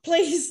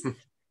 Please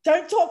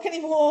don't talk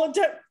anymore.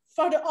 Don't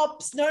photo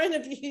ops, no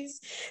interviews,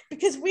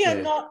 because we are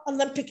not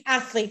Olympic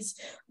athletes.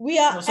 We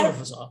are. Well, some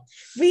of us are.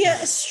 We are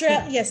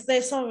Australia. Yes,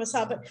 there's some of us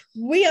are, but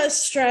we are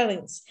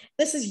Australians.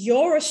 This is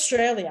your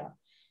Australia.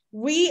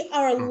 We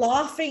are a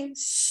laughing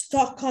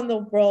stock on the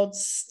world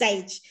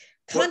stage.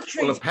 Well,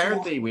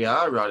 apparently we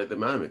are right at the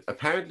moment.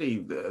 Apparently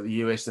the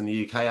US and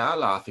the UK are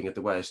laughing at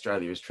the way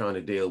Australia is trying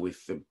to deal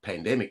with the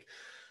pandemic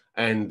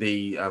and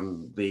the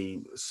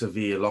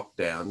severe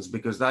lockdowns,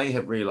 because they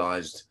have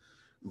realised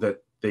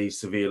that these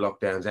severe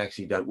lockdowns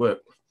actually don't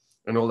work,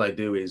 and all they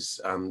do is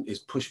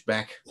push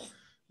back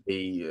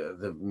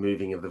the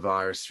moving of the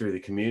virus through the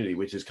community,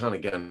 which is kind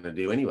of going to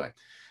do anyway.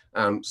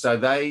 So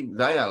they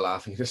are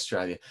laughing at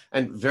Australia,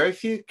 and very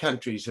few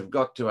countries have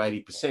got to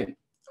 80%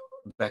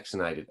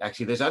 vaccinated.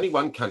 Actually, there's only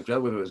one country,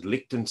 whether it was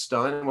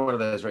Liechtenstein, one of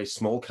those very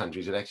small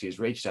countries that actually has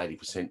reached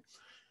 80%.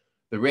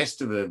 The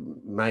rest of the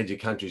major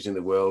countries in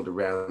the world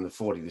around the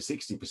 40 to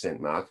 60%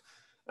 mark.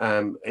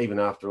 Even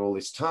after all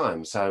this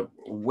time. So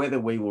whether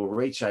we will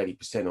reach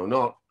 80% or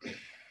not,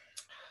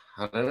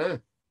 I don't know.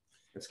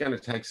 It's going to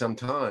take some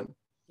time.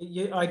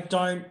 I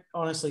don't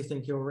honestly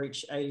think you'll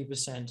reach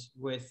 80%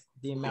 with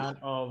the amount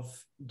of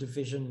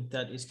division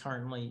that is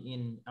currently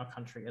in our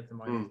country at the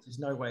moment. There's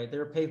no way.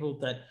 There are people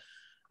that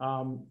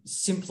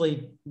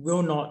simply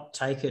will not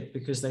take it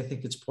because they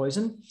think it's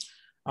poison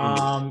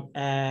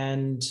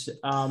and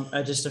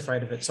are just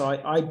afraid of it. So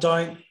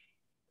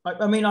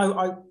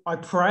I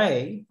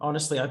pray,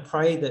 honestly, I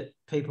pray that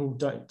people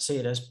don't see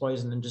it as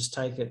poison and just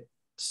take it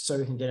so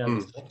we can get out of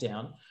this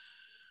lockdown.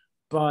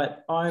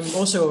 But I'm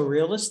also a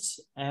realist,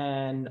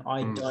 and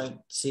I don't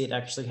see it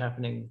actually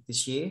happening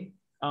this year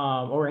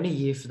or any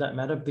year for that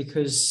matter,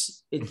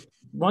 because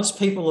once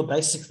people are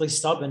basically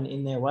stubborn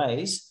in their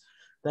ways,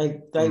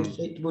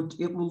 it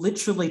will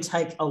literally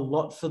take a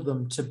lot for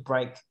them to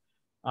break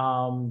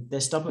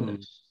their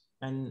stubbornness.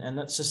 And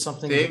that's just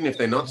something. Even if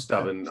they're not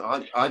stubborn,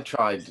 I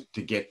tried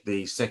to get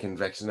the second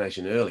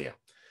vaccination earlier.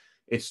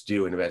 It's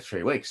due in about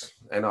 3 weeks.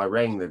 And I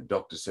rang the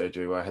doctor's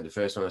surgery where I had the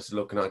first one. I said,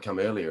 look, can I come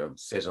earlier? It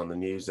says on the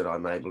news that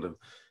I'm able to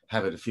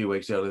have it a few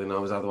weeks earlier than I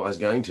was otherwise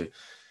going to.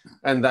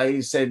 And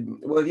they said,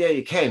 well, yeah,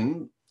 you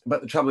can.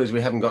 But the trouble is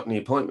we haven't got any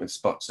appointment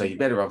spots. So you're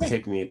better off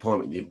keeping the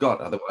appointment you've got.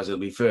 Otherwise, it'll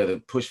be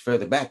pushed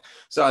further back.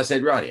 So I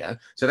said, rightio.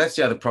 So that's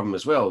the other problem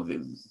as well.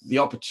 The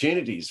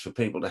opportunities for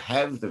people to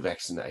have the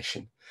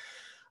vaccination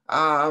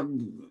are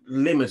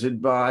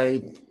limited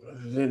by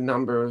the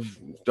number of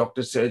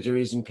doctor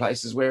surgeries in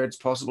places where it's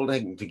possible to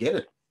get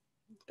it.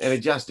 And it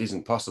just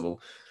isn't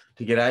possible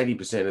to get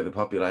 80% of the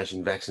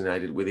population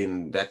vaccinated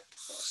within that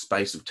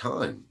space of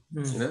time,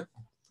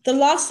 The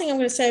last thing I'm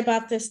going to say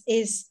about this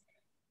is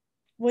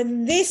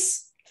when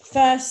this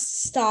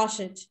first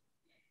started,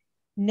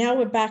 now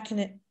we're back in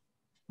it.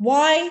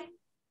 Why,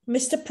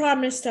 Mr. Prime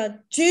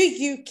Minister, do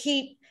you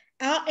keep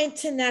our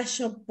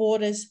international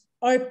borders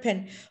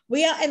open?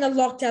 We are in a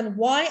lockdown.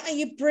 Why are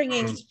you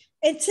bringing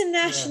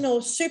international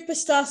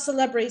superstar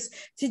celebrities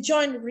to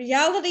join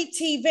reality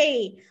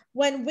TV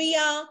when we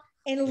are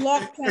in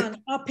lockdown?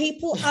 Our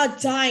people are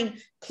dying.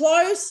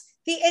 Close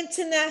the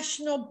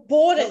international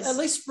borders. At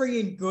least bring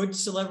in good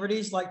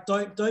celebrities. Like,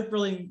 don't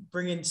really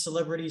bring in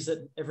celebrities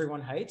that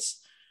everyone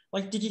hates.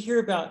 Like, did you hear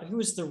about who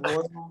was the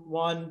royal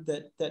one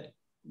that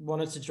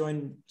wanted to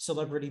join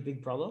Celebrity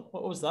Big Brother?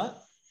 What was that?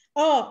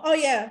 Oh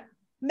yeah.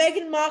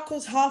 Meghan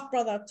Markle's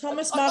half-brother,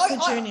 Thomas Markle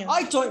Jr.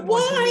 I don't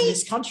want him in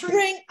this country.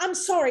 I'm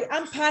sorry.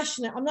 I'm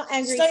passionate. I'm not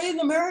angry. Stay in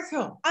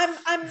America.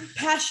 I'm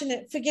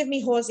passionate. Forgive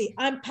me, Horsey.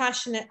 I'm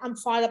passionate. I'm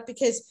fired up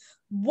because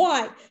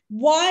why?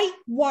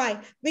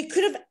 We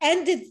could have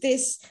ended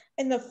this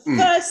in the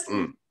first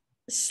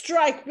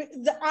strike.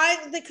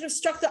 They could have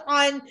struck the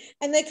iron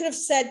and they could have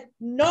said,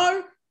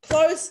 no,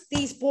 close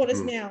these borders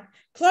now.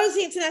 Close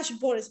the international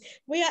borders.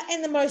 We are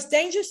in the most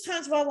dangerous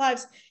times of our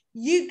lives.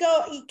 You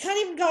can't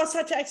even go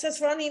outside to access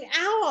for only an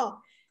hour.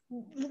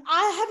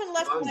 I haven't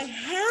left my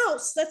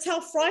house. That's how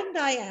frightened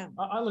I am.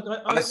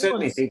 I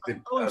certainly think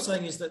that. All I'm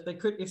saying is that they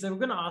could, if they were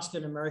going to ask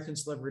an American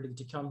celebrity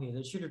to come here,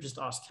 they should have just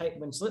asked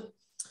Kate Winslet.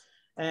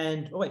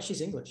 And wait,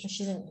 she's English.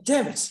 She's English.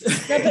 Damn it!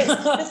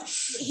 No, but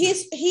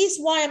here's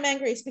why I'm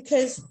angry. It's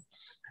because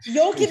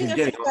you're giving us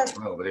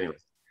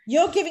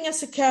you're giving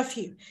us a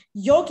curfew.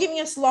 You're giving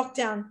us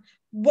lockdown.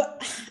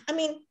 What I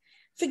mean,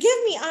 forgive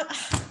me.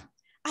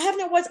 I have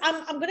no words.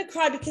 I'm going to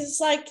cry because it's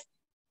like.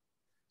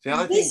 See,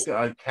 I think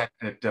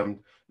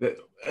that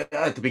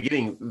at the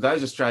beginning,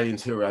 those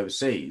Australians who are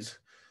overseas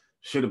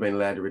should have been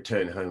allowed to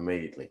return home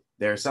immediately.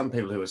 There are some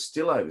people who are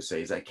still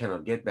overseas. They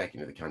cannot get back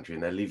into the country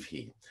and they live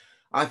here.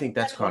 I think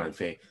that's quite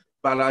unfair.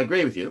 But I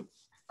agree with you.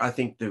 I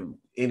think the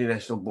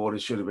international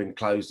borders should have been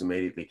closed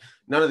immediately.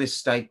 None of this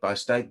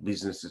state-by-state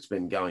business that's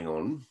been going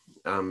on,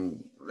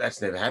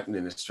 that's never happened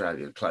in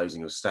Australia,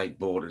 closing of state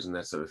borders and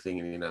that sort of thing,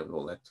 and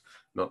all that,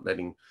 not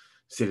letting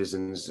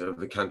citizens of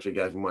the country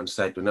go from one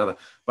state to another.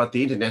 But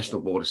the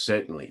international borders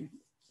certainly,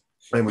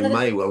 and we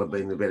may well have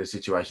been in a better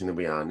situation than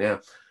we are now.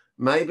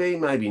 Maybe,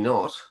 maybe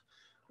not.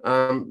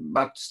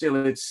 But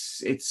still,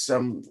 it's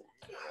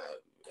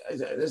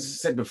as I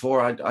said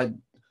before, I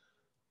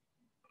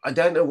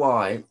don't know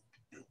why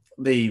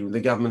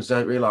the governments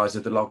don't realise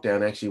that the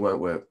lockdown actually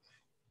won't work.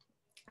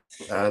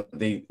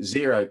 The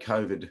zero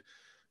COVID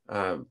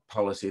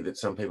policy that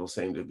some people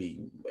seem to be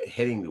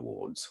heading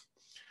towards,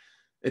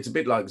 it's a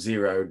bit like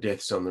zero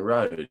deaths on the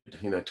road,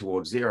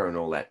 towards zero and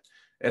all that.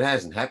 It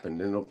hasn't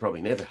happened and it'll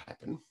probably never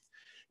happen.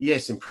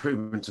 Yes,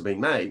 improvements are being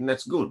made and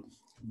that's good.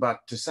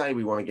 But to say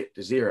we want to get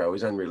to zero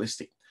is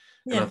unrealistic.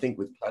 Yeah. And I think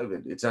with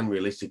COVID, it's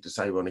unrealistic to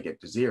say we want to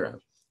get to zero.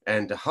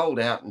 And to hold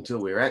out until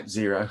we're at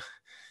zero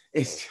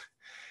is...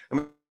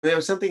 there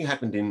was something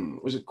happened in,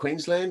 was it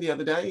Queensland the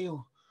other day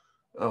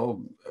or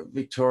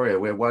Victoria,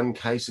 where one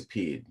case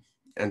appeared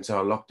and so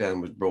a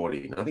lockdown was brought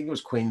in. I think it was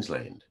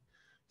Queensland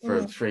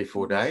for 3 or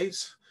 4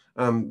 days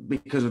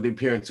because of the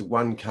appearance of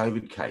one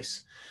COVID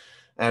case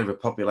out of a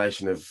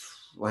population of,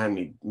 how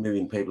many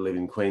million people live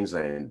in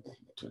Queensland?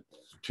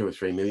 2 or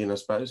 3 million, I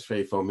suppose,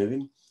 3 or 4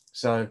 million.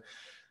 So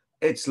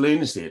it's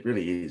lunacy, it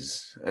really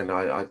is. And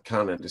I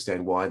can't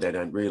understand why they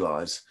don't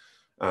realise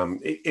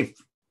if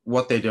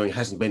what they're doing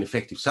hasn't been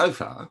effective so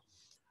far,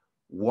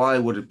 why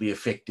would it be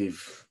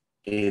effective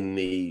in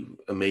the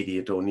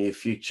immediate or near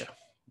future?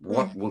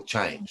 What will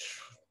change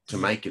to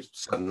make it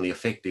suddenly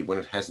effective when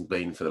it hasn't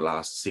been for the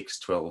last 6,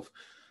 12,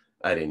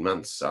 18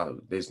 months?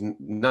 So there's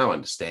no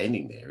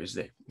understanding there, is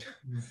there?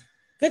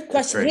 Good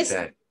question.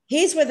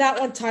 Here's where that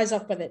one ties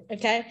up with it.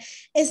 Okay,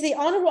 is the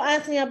Honourable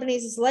Anthony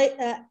Albanese's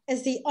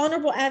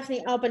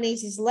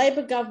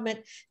Labor government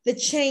the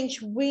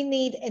change we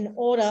need in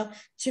order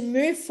to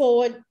move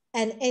forward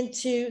and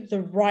into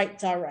the right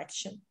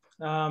direction?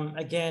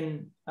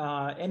 Again,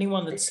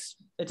 anyone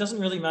it doesn't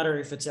really matter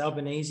if it's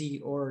Albanese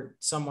or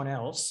someone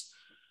else.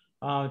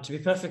 To be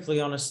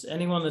perfectly honest,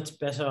 anyone that's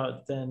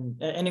better than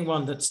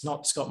anyone that's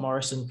not Scott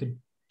Morrison could,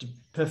 to be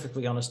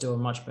perfectly honest, do a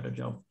much better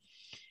job.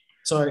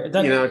 So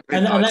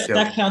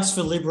that counts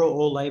for Liberal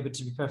or Labor,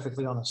 to be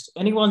perfectly honest.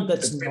 Anyone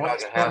that's not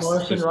Scott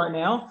Morrison right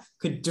now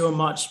could do a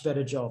much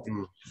better job.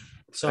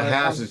 So a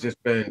house has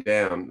just burned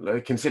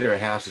down. Consider a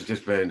house has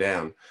just burned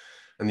down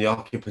and the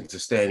occupants are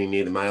standing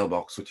near the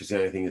mailbox, which is the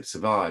only thing that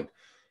survived.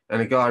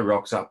 And a guy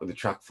rocks up with a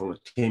truck full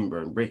of timber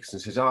and bricks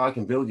and says, "Oh, I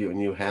can build you a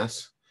new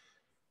house."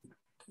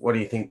 What do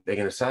you think they're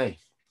going to say?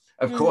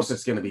 Of course,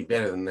 it's going to be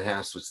better than the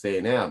house that's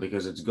there now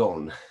because it's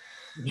gone.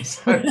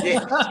 So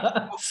the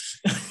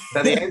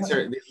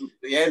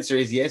answer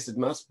is yes, it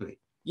must be.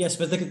 Yes,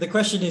 but the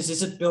question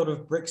is it built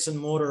of bricks and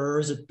mortar or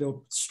is it built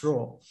with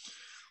straw?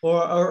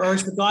 Or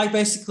is the guy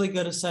basically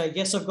going to say,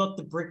 yes, I've got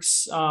the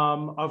bricks,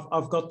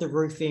 I've got the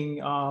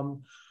roofing,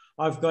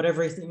 I've got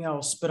everything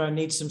else, but I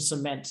need some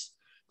cement.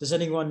 Does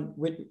anyone,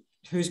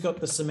 who's got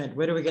the cement?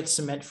 Where do we get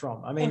cement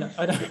from? I mean,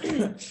 I don't...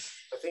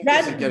 I think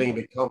this is getting a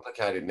bit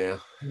complicated now.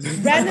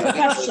 Random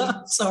question.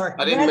 Sorry.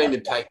 I didn't mean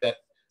to take that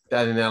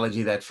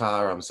analogy that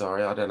far. I'm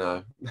sorry. I don't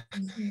know.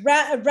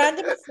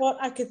 Random thought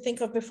I could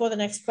think of before the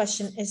next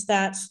question is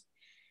that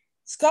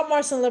Scott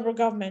Morrison Liberal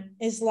government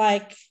is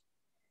like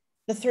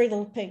the Three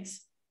Little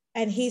Pigs.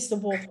 and he's the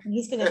wolf, and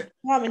he's going to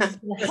come and he's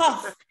going to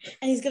huff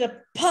and he's going to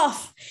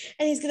puff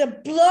and he's going to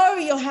blow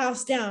your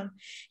house down.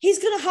 He's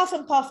going to huff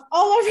and puff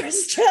all over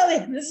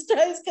Australia, and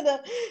Australia's going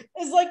to,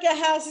 it's like a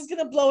house, he's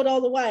going to blow it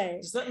all away.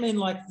 Does that mean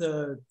like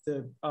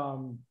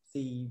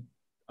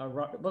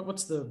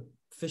what's the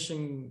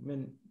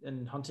fishing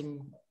and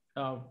hunting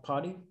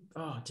party?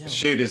 Oh, damn.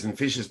 Shooters and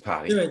fishers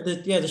party.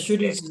 The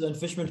shooters and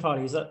fishermen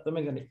party. Is that,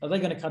 are they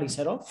going to cut his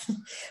head off?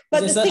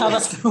 But is that how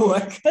that's going to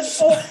work? But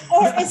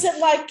or is it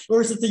like,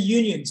 or is it the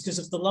unions because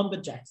of the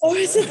lumberjacks? Or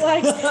is it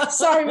like,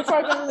 sorry, before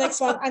I go to the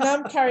next one, I know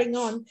I'm carrying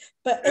on,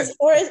 but is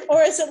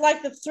it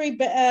like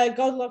the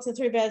Goldilocks and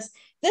Three Bears?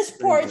 This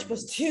porridge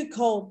was too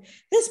cold.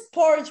 This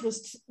porridge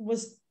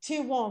was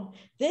too warm.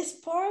 This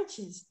porridge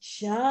is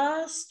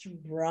just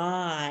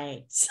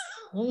right.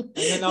 And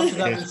then after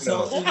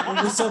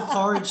that, we sell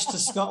porridge to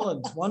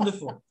Scotland.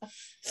 Wonderful.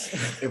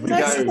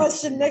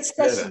 Next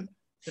question.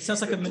 It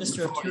sounds like a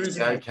minister of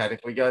tourism. Okay, Kat,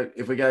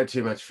 if we go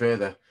too much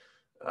further,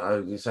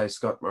 you say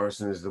Scott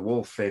Morrison is the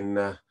wolf, then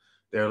there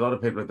are a lot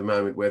of people at the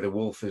moment where the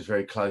wolf is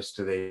very close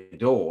to their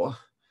door,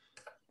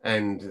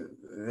 and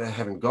they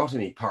haven't got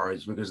any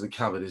porridge because the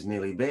cupboard is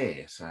nearly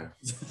bare. So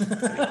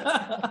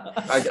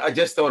I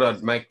just thought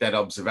I'd make that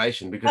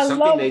observation, because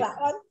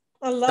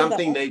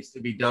something needs to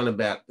be done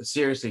about,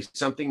 seriously,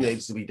 something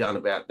needs to be done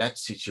about that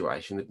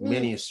situation that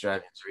many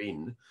Australians are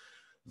in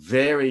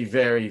very,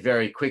 very,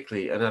 very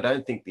quickly. And I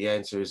don't think the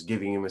answer is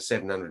giving him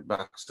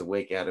 $700 a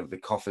week out of the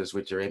coffers,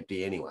 which are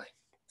empty anyway.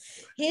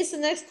 Here's the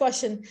next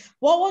question.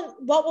 What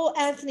will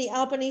Anthony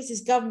Albanese's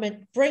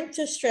government bring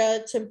to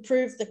Australia to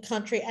improve the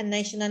country and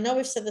nation? I know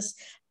we've said this,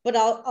 but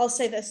I'll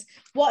say this.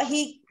 What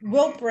he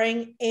will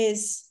bring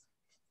is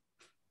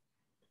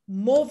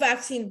more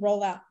vaccine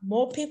rollout,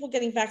 more people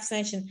getting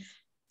vaccination,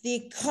 the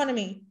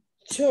economy,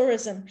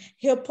 tourism.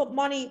 He'll put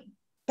money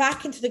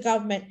back into the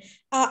government,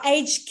 our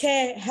aged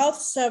care,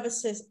 health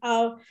services,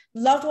 our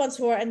loved ones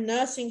who are in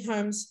nursing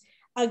homes,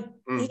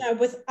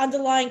 with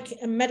underlying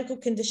medical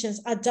conditions,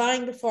 are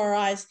dying before our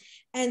eyes,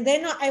 and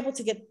they're not able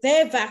to get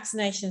their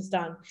vaccinations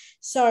done.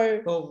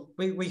 So, well,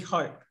 we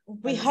hope.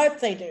 We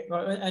hope they do.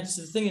 Right, and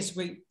so the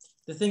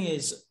thing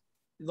is,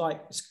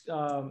 like,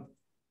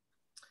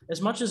 as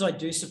much as I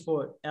do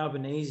support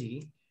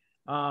Albanese,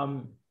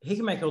 he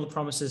can make all the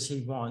promises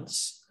he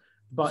wants,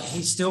 but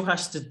he still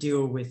has to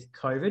deal with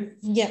COVID.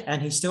 Yeah,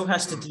 and he still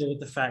has to deal with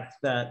the fact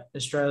that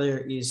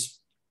Australia is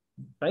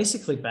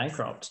basically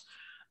bankrupt.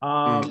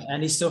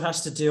 And he still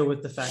has to deal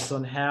with the fact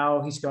on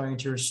how he's going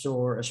to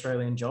restore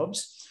Australian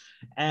jobs.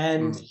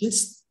 And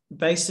it's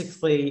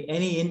basically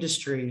any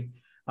industry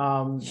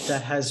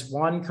that has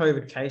one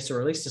COVID case,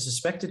 or at least a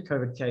suspected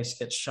COVID case,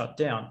 gets shut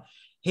down.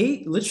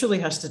 He literally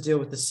has to deal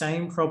with the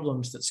same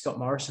problems that Scott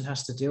Morrison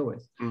has to deal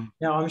with.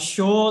 Now, I'm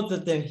sure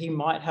that then he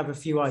might have a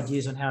few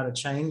ideas on how to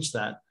change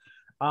that.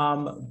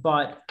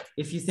 But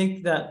if you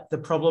think that the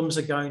problems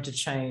are going to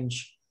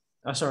change,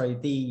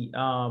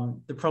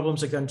 the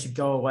problems are going to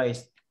go away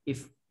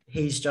if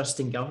he's just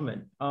in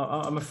government,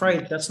 I'm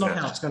afraid that's not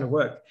how it's going to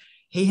work.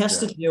 He has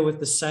to deal with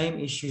the same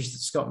issues that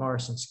Scott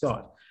Morrison's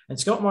got, and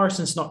Scott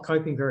Morrison's not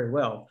coping very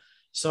well.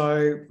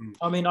 So,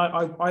 I mean,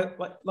 I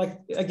like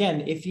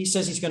again, if he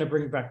says he's going to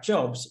bring back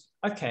jobs,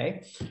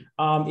 okay.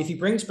 If he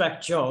brings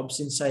back jobs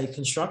in, say,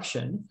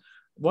 construction,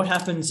 what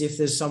happens if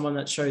there's someone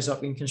that shows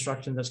up in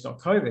construction that's got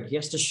COVID? He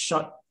has to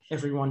shut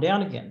everyone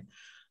down again.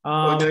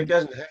 Well, no, it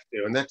doesn't have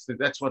to, and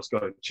that's what's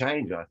got to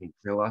change, I think,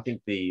 Phil. I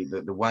think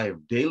the way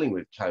of dealing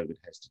with COVID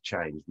has to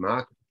change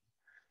markedly,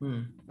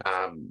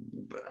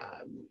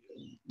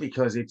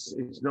 because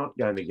it's not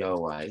going to go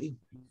away,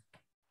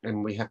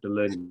 and we have to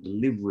learn to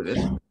live with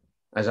it,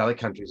 as other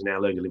countries now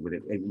learn to live with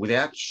it,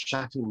 without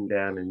shutting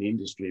down an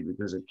industry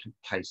because a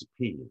case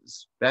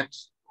appears.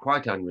 That's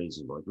quite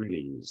unreasonable. It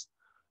really is,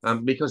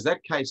 because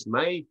that case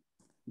may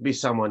be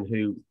someone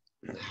who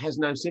has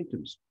no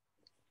symptoms.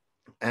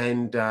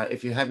 And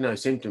if you have no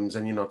symptoms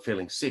and you're not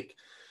feeling sick,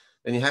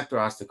 then you have to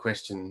ask the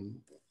question,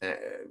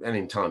 and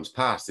in times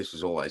past, this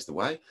was always the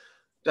way,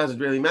 does it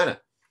really matter?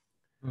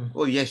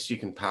 Well, yes, you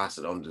can pass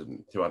it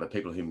on to other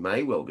people who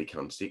may well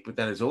become sick, but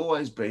that has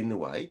always been the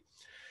way.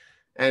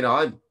 And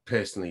I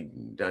personally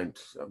I'm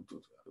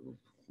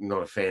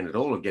not a fan at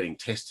all of getting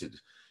tested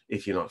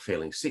if you're not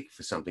feeling sick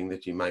for something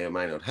that you may or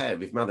may not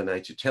have. If Mother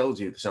Nature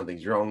tells you that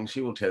something's wrong,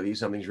 she will tell you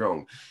something's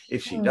wrong.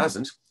 If she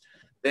doesn't,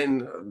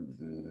 then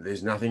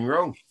there's nothing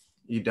wrong.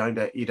 You don't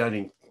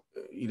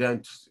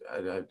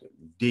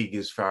dig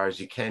as far as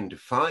you can to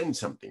find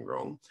something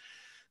wrong,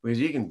 because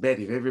you can bet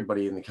if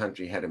everybody in the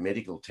country had a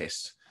medical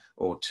test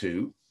or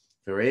two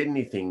for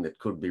anything that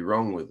could be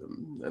wrong with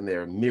them, and there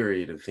are a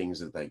myriad of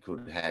things that they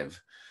could have,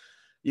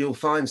 you'll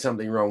find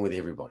something wrong with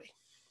everybody.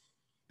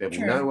 There'll be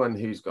no one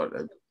who's got,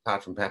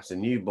 apart from perhaps a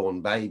newborn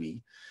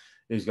baby,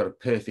 who's got a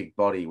perfect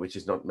body which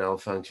is not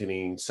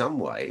malfunctioning in some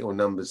way, or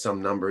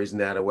some number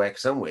isn't out of whack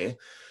somewhere.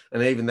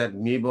 And even that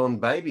newborn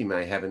baby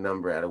may have a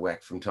number out of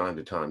whack from time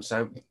to time.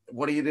 So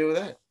what do you do with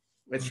that?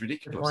 It's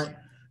ridiculous.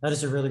 That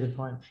is a really good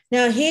point.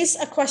 Now, here's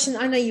a question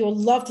I know you'll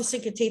love to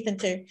sink your teeth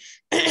into.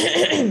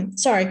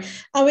 Sorry.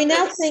 Are we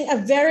now seeing a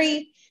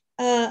very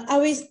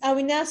Are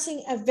we now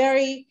seeing a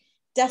very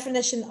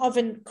definition of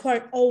an,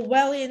 quote,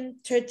 Orwellian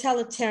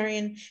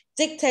totalitarian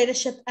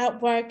dictatorship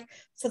at work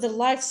for the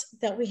likes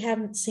that we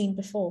haven't seen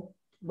before?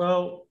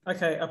 Well,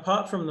 okay,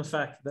 apart from the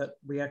fact that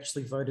we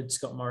actually voted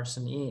Scott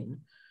Morrison in,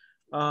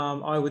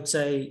 I would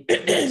say,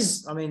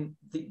 yes. I mean,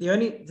 the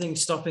only thing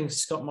stopping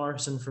Scott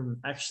Morrison from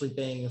actually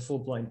being a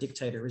full-blown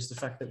dictator is the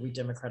fact that we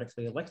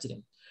democratically elected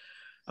him.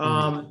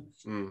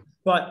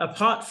 But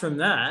apart from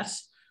that,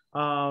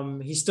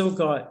 he's still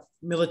got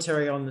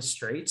military on the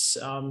streets.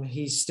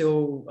 He's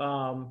still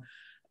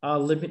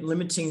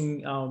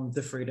limiting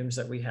the freedoms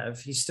that we have.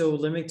 He's still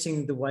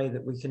limiting the way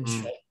that we can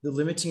shop,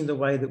 limiting the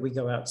way that we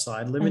go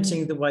outside,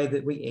 limiting the way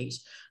that we eat,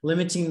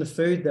 limiting the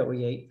food that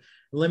we eat,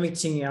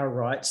 limiting our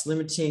rights,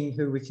 limiting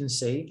who we can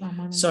see.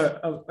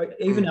 So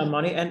even our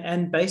money,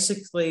 and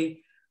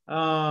basically,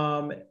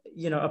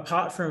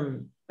 apart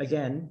from,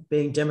 again,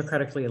 being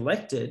democratically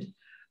elected,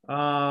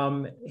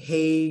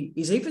 he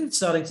is even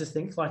starting to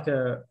think like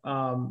a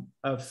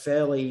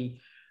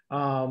fairly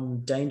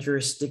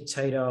dangerous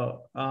dictator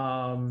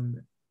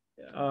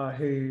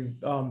who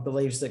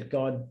believes that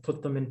God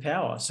put them in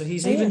power. So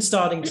he's even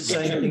starting to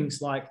say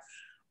things like,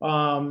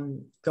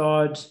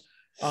 God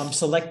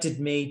selected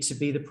me to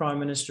be the Prime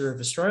Minister of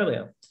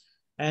Australia.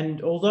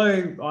 And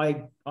although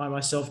I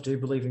myself do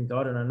believe in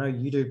God, and I know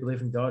you do believe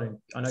in God, and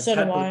I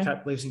know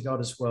Kat believes in God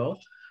as well.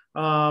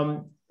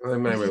 Well, that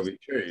may well be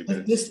true,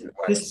 but this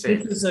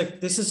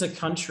is a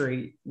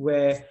country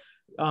where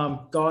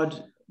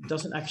God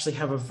doesn't actually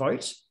have a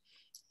vote.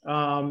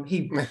 I'm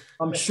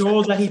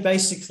sure that he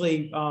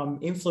basically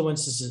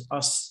influences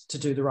us to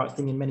do the right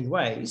thing in many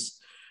ways,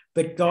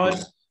 but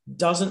God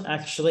doesn't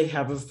actually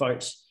have a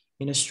vote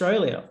in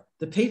Australia.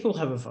 The people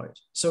have a vote.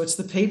 So it's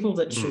the people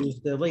that choose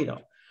their leader.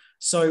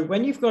 So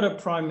when you've got a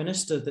prime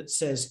minister that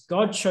says,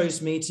 God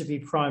chose me to be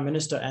prime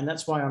minister, and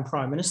that's why I'm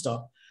prime minister,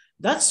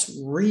 that's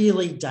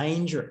really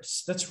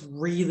dangerous. That's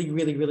really,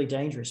 really, really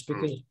dangerous,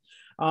 because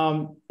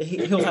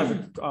he'll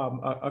have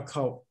a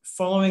cult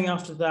following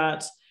after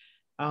that.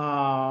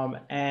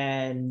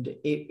 And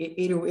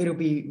it'll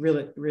be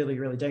really, really,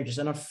 really dangerous.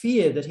 And I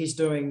fear that he's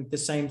doing the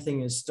same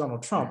thing as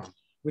Donald Trump,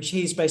 which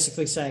he's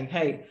basically saying,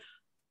 hey,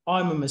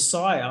 I'm a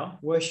messiah,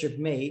 worship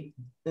me,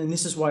 and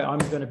this is why I'm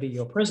going to be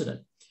your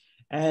president.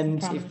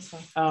 And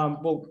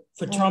Trump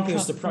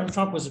was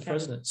the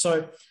president.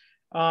 So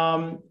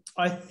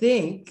I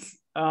think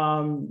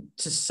to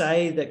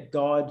say that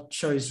God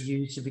chose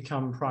you to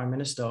become prime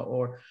minister,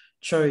 or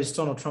chose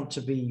Donald Trump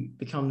to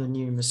become the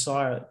new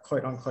messiah,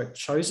 quote unquote,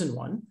 chosen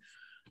one,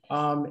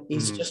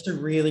 is just a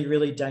really,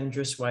 really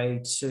dangerous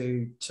way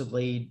to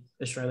lead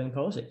Australian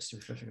politics, to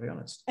be perfectly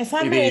honest.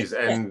 It is,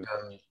 and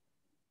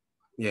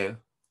yeah.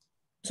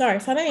 Sorry,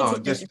 if I may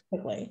just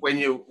quickly. When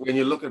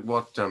you look at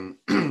what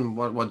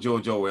what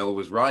George Orwell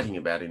was writing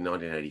about in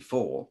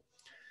 1984,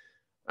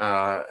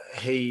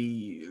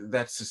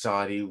 that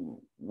society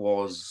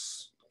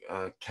was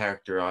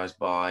characterised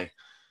by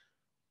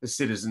the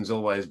citizens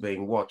always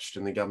being watched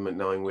and the government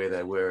knowing where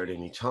they were at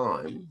any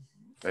time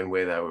and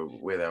where they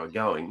were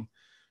going.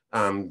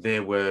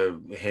 There were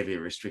heavy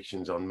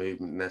restrictions on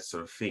movement and that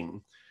sort of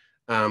thing.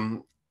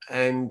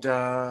 And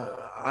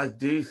I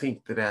do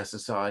think that our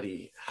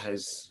society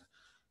has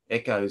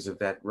echoes of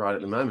that right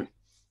at the moment.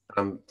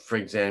 For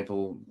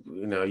example,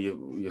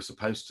 you're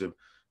supposed to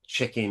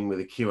check in with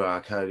a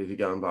QR code if you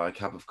go and buy a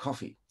cup of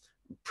coffee.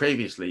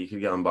 Previously, you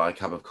could go and buy a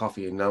cup of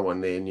coffee and no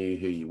one there knew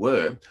who you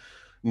were,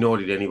 nor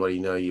did anybody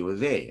know you were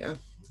there.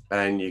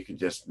 And you could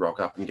just rock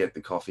up and get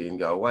the coffee and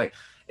go away.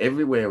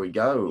 Everywhere we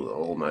go,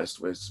 almost,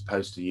 we're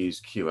supposed to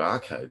use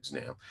QR codes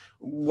now.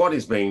 What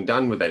is being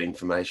done with that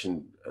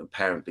information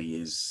apparently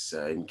is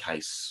in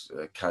case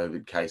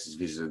COVID cases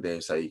visited there,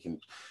 so you can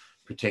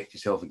protect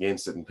yourself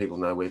against it and people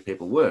know where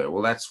people were.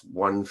 Well, that's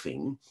one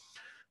thing.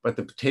 But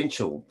the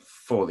potential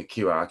for the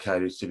QR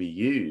code is to be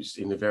used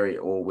in a very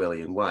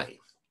Orwellian way.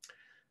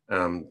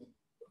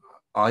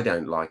 I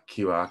don't like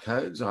QR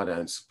codes. I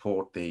don't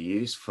support their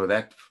use for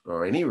that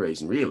or any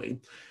reason, really,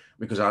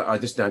 because I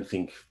just don't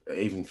think,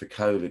 even for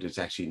COVID, it's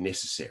actually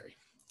necessary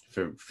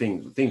for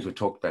things we've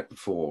talked about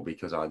before,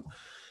 because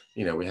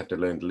we have to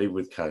learn to live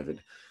with COVID.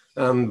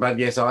 But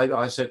yes,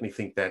 I certainly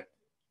think that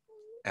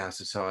our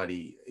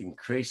society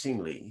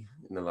increasingly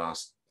in the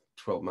last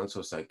 12 months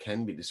or so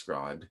can be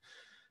described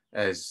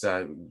as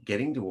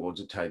getting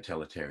towards a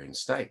totalitarian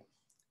state.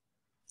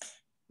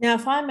 Now,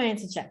 if I may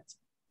interject,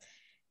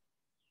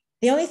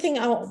 the only thing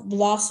I'll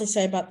lastly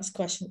say about this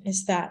question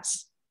is that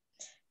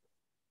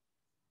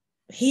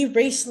he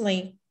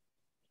recently,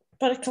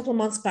 about a couple of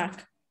months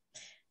back,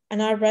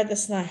 and I read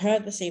this and I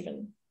heard this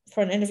even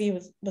for an interview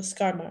with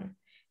ScoMo,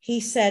 he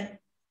said,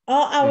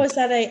 I was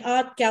at an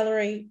art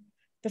gallery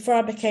before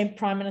I became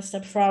Prime Minister,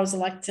 before I was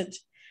elected.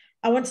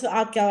 I went to the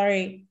art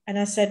gallery and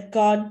I said,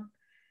 God,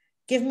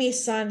 give me a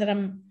sign that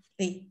I'm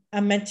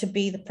meant to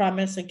be the Prime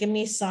Minister. Give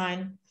me a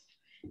sign.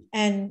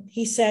 And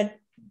he said,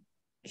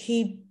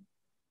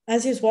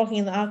 as he was walking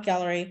in the art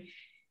gallery,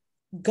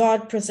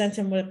 God presented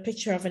him with a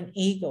picture of an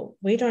eagle.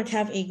 We don't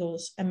have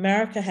eagles.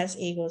 America has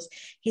eagles.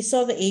 He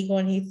saw the eagle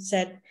and he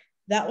said,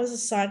 that was a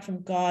sign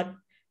from God.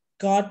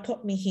 God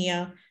put me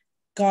here.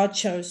 God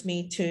chose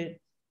me to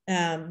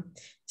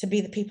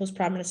be the people's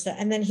prime minister.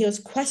 And then he was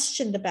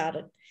questioned about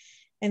it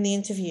in the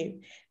interview.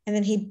 And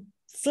then he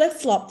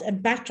flip-flopped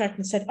and backtracked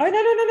and said, oh,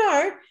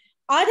 no.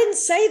 I didn't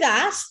say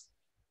that.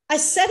 I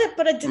said it,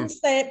 but I didn't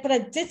say it. But I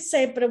did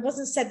say it, but it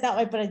wasn't said that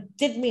way. But I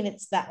did mean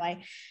it's that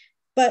way.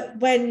 But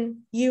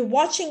when you're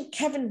watching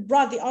Kevin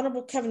Rudd, the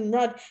Honorable Kevin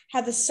Rudd,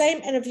 have the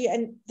same interview,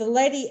 and the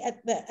lady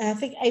at the, I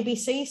think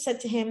ABC said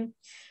to him,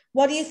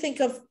 what do you think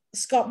of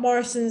Scott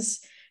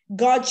Morrison's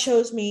God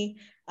Chose Me?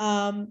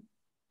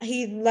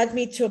 He led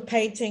me to a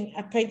painting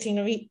of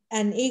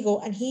an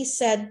eagle. And he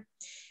said,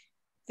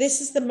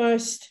 this is the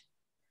most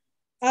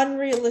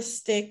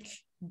unrealistic,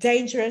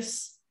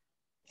 dangerous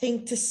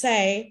thing to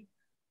say.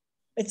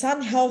 It's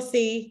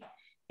unhealthy.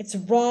 It's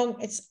wrong.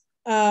 It's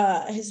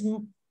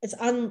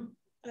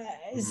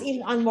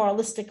even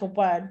unmoralistic a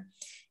word.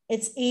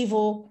 It's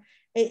evil.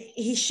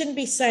 He shouldn't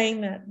be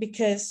saying that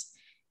because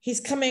he's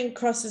coming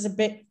across as a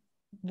bit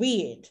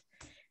weird.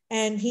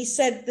 And he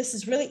said, this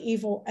is really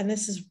evil and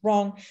this is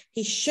wrong.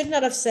 He should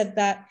not have said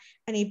that.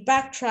 And he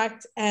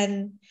backtracked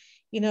and,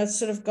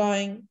 sort of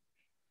going,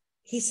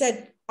 he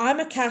said, I'm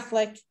a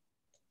Catholic,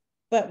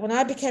 but when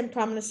I became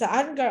prime minister,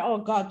 I didn't go, oh,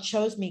 God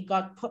chose me.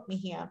 God put me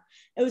here.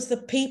 It was the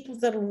people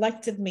that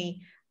elected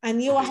me. I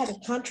knew I had a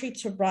country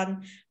to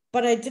run,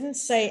 but I didn't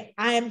say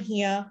I am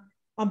here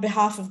on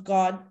behalf of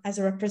God as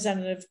a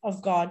representative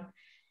of God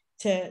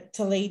to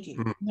lead you.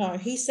 Mm-hmm. No,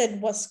 he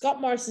said what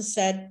Scott Morrison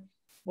said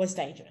was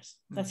dangerous.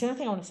 That's the only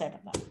thing I want to say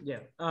about that. Yeah.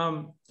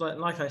 But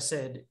like I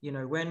said,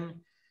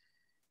 when,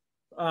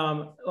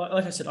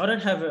 like I said, I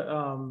don't have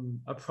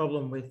a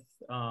problem with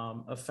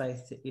a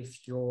faith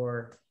if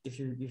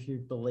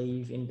you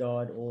believe in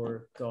God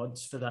or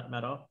gods for that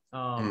matter.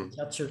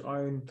 That's your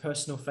own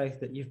personal faith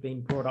that you've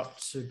been brought up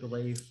to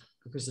believe,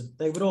 because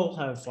they would all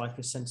have like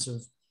a sense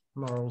of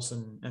morals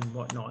and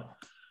whatnot.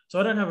 So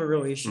I don't have a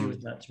real issue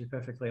with that, to be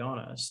perfectly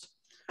honest.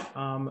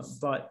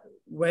 But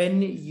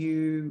when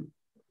you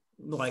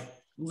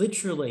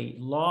literally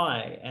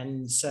lie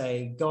and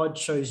say God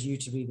chose you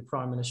to be the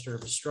Prime Minister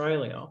of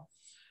Australia,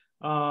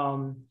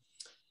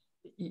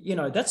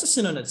 that's a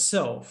sin in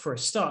itself for a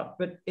start,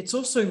 but it's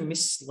also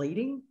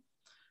misleading.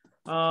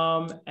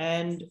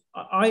 And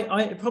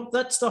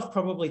that stuff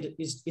probably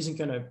isn't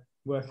going to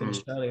work in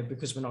Australia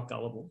because we're not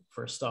gullible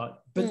for a start,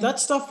 but that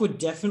stuff would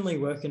definitely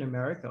work in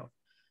America.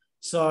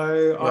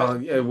 So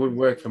it would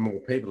work for more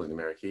people in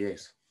America,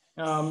 yes.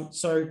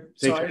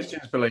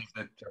 Christians believe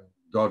that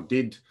God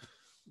did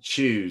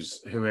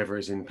choose whoever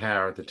is in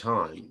power at the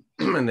time,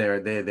 and they're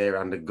there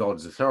under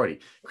God's authority.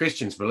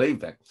 Christians believe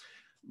that,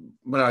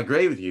 but I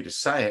agree with you to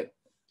say it.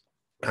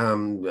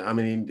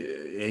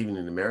 Even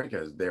in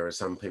America, there are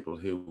some people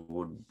who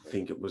would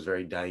think it was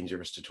very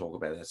dangerous to talk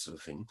about that sort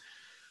of thing,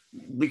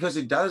 because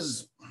it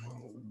does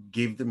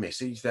give the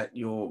message that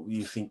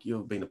you think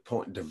you've been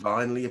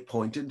divinely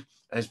appointed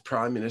as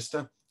Prime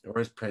Minister or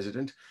as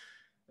President,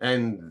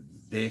 and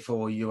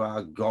therefore you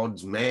are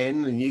God's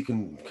man and you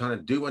can kind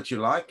of do what you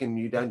like and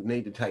you don't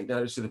need to take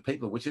notice of the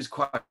people, which is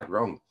quite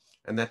wrong.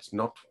 And that's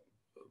not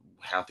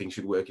how things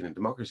should work in a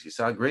democracy.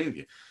 So I agree with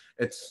you.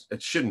 It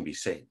shouldn't be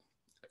said.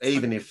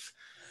 Even if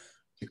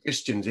to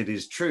Christians it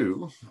is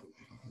true,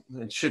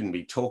 it shouldn't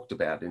be talked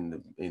about in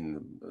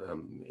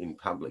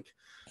public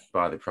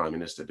by the Prime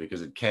Minister,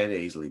 because it can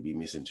easily be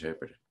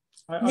misinterpreted.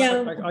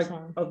 Well,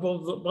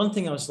 one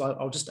thing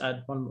I'll just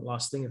add one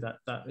last thing of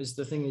that is,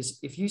 the thing is,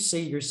 if you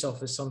see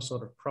yourself as some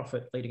sort of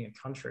prophet leading a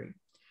country,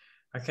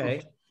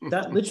 okay,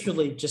 that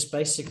literally just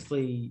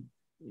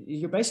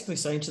you're basically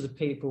saying to the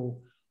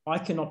people, I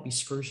cannot be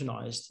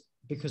scrutinized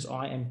because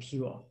I am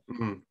pure.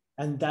 Mm-hmm.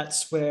 And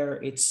that's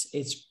where it's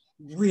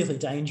really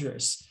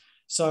dangerous.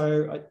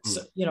 So,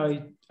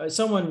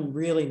 someone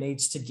really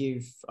needs to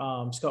give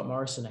Scott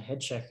Morrison a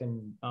head check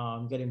and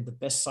get him the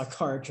best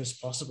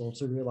psychiatrist possible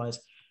to realize,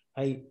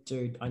 hey,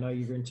 dude, I know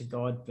you're into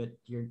God, but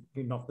you're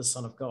not the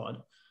Son of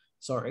God.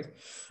 Sorry.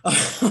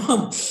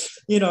 Because,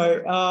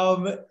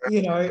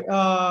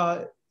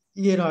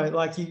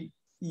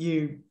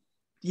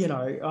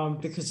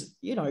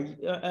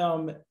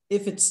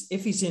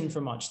 if he's in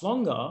for much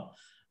longer,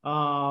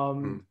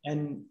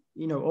 and,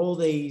 all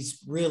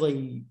these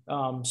really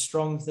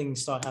strong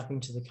things start happening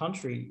to the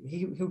country,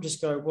 he'll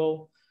just go,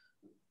 well,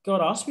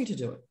 God asked me to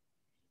do it.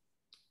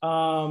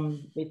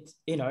 I'm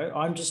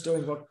just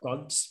doing what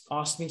God's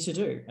asked me to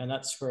do, and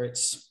that's where it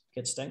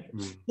gets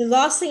dangerous. The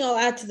last thing I'll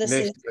add to this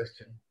is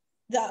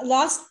the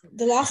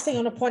last thing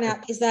I want to point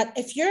out is that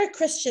if you're a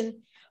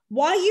Christian,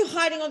 why are you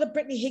hiding all the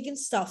Brittany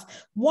Higgins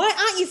stuff? Why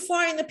aren't you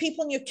firing the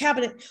people in your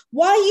cabinet?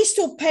 Why are you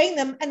still paying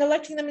them and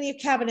electing them in your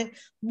cabinet?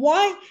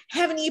 Why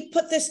haven't you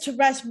put this to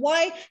rest?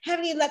 Why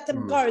haven't you let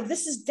them go?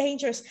 This is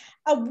dangerous.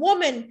 A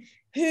woman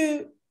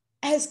who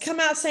has come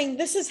out saying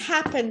this has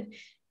happened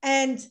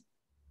and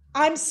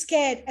I'm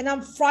scared and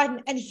I'm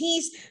frightened, and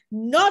he's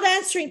not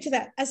answering to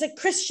that as a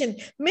Christian.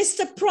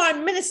 Mr.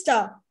 Prime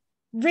Minister,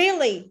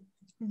 really?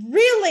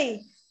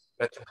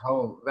 That's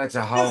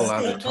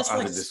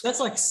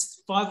like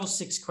 5 or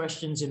 6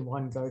 questions in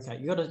one go,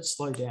 Kate. You got to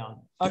slow down.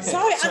 Okay.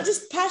 Sorry, I'm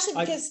just passionate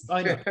because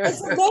I know.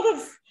 there's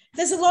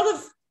a lot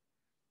of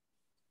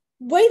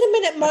wait a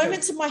minute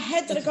moments in my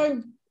head that are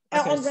going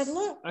out on red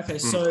alert. Okay,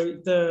 so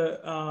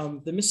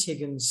the Miss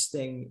Higgins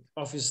thing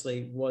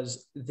obviously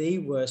was the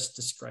worst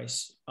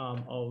disgrace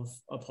of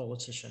a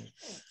politician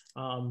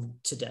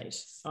to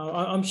date.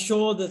 I'm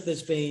sure that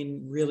there's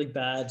been really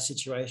bad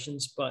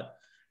situations, but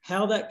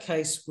how that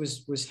case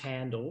was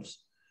handled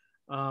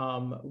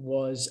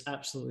was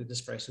absolutely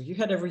disgraceful. You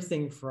had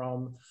everything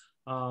from,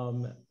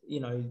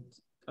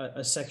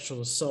 a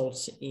sexual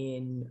assault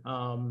in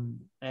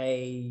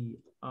a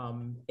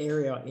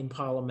area in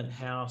Parliament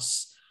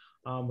House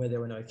where there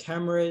were no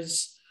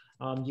cameras.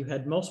 You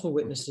had multiple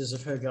witnesses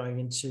of her going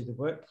into the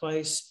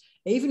workplace.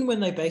 Even when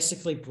they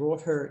basically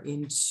brought her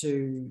in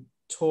to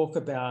talk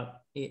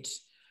about it,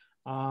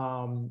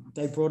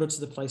 they brought her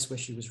to the place where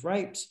she was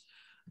raped.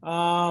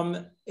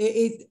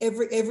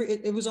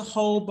 It was a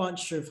whole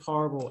bunch of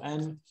horrible.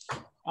 And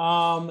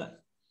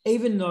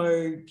even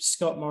though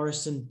Scott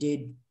Morrison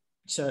did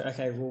say,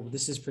 okay, well,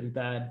 this is pretty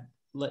bad,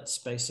 let's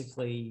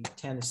basically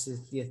tennis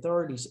the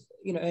authorities,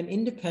 an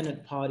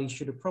independent party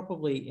should have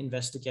probably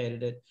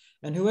investigated it,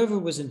 and whoever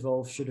was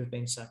involved should have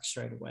been sacked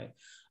straight away.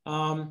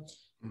 So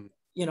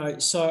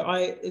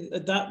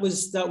that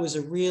was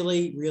a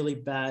really, really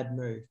bad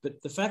move.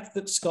 But the fact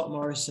that Scott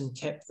Morrison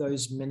kept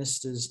those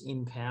ministers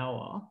in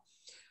power,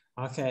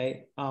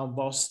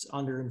 whilst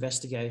under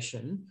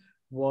investigation,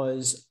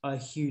 was a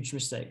huge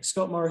mistake.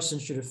 Scott Morrison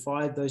should have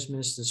fired those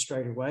ministers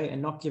straight away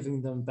and not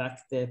giving them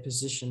back their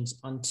positions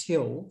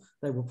until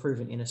they were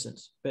proven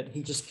innocent. But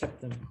he just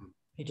kept them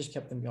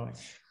going.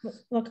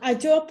 Look, I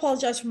do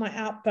apologize for my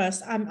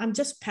outburst. I'm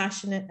just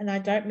passionate, and I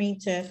don't mean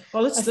to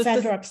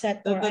offend or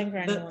upset or anger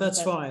anyone.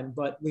 That's fine,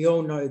 but we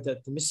all know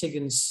that the Miss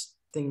Higgins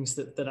things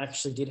that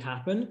actually did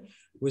happen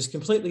was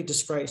completely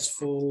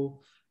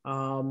disgraceful.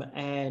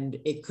 And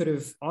it could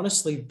have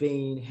honestly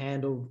been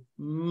handled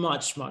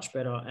much, much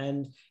better.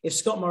 And if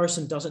Scott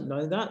Morrison doesn't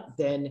know that,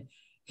 then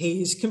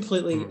he's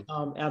completely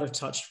out of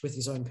touch with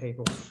his own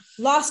people.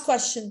 Last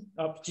question.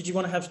 Did you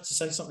want to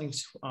say something?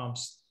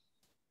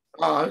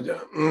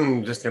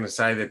 I'm just going to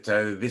say that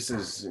this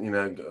is,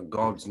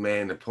 God's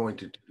man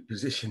appointed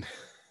position,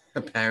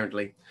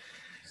 apparently,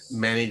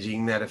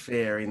 managing that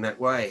affair in that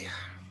way.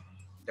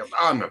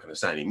 I'm not going to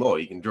say any more.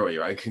 You can draw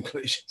your own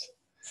conclusions.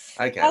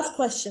 Okay. Last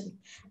question.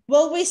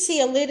 Will we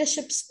see a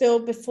leadership spill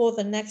before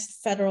the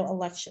next federal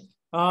election?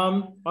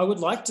 I would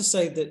like to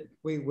say that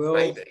we will,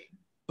 maybe.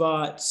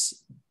 But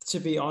to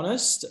be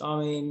honest, I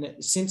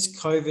mean, since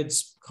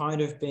COVID's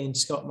kind of been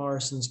Scott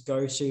Morrison's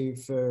go-to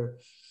for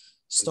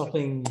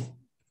stopping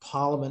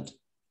Parliament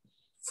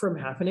from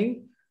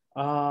happening,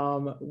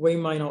 we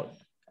may not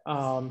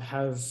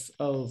have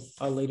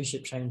a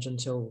leadership change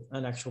until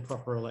an actual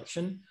proper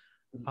election.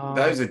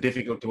 Those are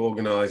difficult to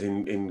organise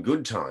in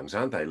good times,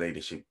 aren't they?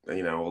 Leadership,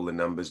 all the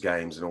numbers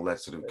games and all that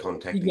sort of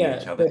contacting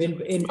each other. But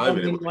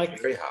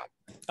very hard.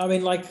 I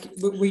mean,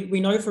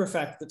 we know for a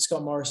fact that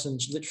Scott Morrison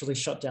literally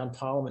shut down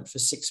Parliament for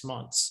 6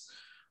 months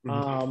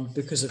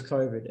because of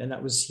COVID, and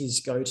that was his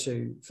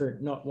go-to for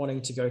not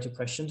wanting to go to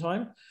question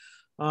time.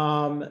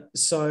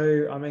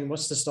 So, I mean,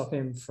 what's to stop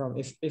him from,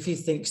 if he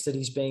thinks that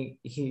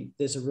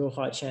there's a real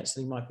high chance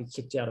that he might be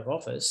kicked out of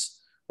office,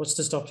 what's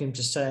to stop him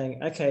just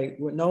saying, okay,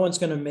 no one's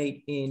going to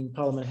meet in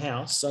Parliament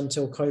House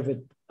until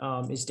COVID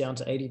is down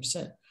to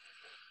 80%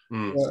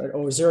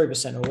 or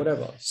 0% or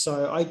whatever.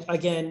 So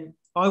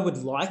I would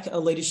like a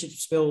leadership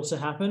spill to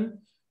happen,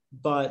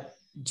 but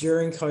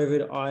during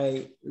COVID,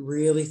 I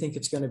really think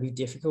it's going to be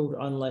difficult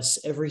unless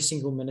every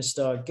single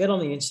minister get on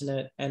the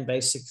internet and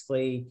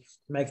basically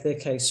make their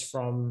case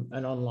from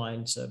an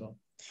online server.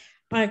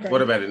 I agree.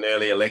 What about an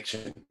early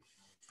election?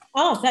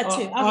 Oh, that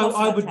too.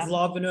 I would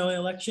love an early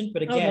election,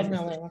 but again,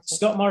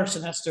 Scott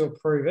Morrison has to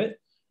approve it,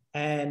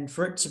 and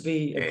for it to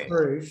be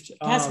approved, it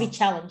has to be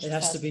challenged. It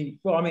has to be.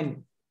 Well, I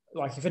mean,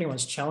 like if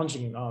anyone's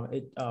challenging him,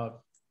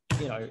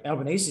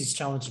 Albanese is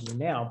challenging him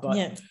now, but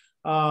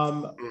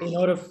in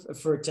order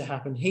for it to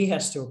happen, he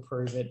has to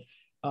approve it.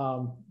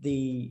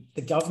 The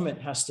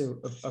government has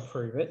to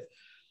approve it.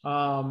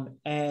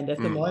 And at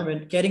the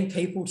moment, getting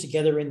people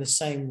together in the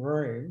same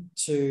room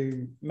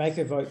to make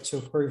a vote to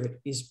approve it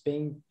is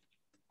being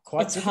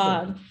quite difficult.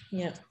 Hard.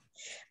 Yeah.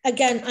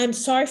 Again, I'm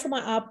sorry for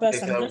my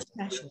outburst. I'm just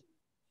passionate.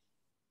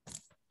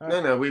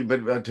 No,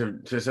 but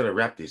to sort of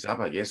wrap this up,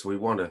 I guess we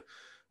want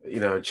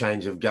a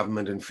change of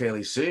government, and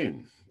fairly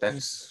soon.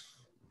 That's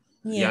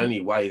the only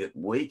way that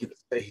we can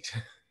see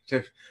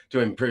to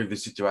improve the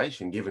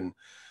situation, given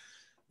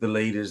the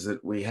leaders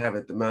that we have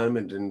at the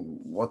moment and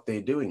what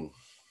they're doing.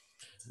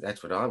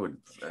 That's what I would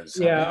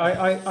say. Yeah,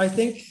 I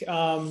think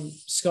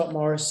Scott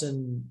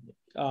Morrison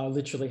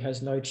literally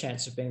has no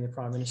chance of being the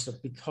Prime Minister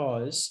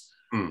because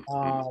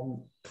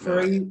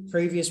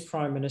previous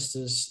Prime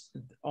Ministers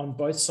on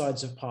both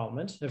sides of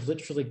Parliament have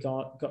literally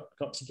got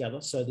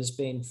together. So there's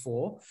been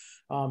 4.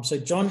 So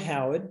John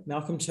Howard,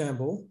 Malcolm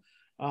Turnbull,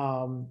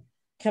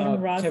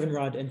 Kevin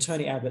Rudd and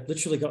Tony Abbott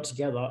literally got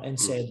together and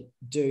said,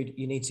 dude,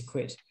 you need to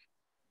quit.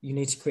 you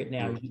need to quit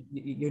now.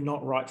 You're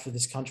not right for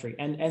this country.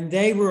 And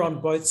they were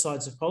on both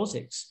sides of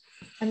politics.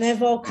 And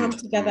they've all come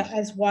together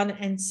as one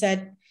and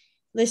said,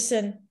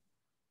 listen,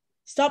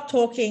 stop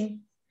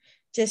talking.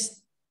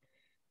 Just,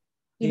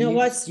 you know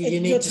what?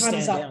 Your time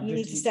is up. You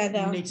need to stand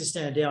down. You need to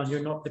stand down. You're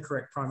not the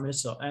correct prime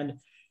minister.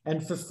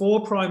 And for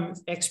four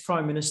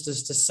ex-prime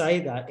ministers to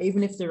say that,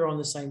 even if they're on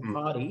the same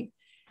party,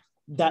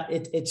 that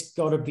it's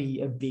got to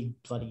be a big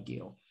bloody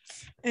deal.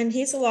 And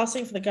here's the last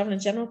thing for the Governor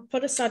General: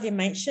 put aside your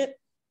mateship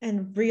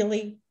and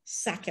really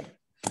sack him.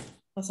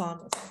 That's all I'm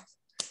going to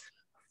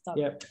say.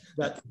 Yep,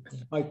 that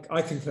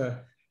I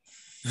concur.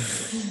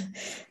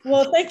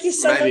 Well, thank you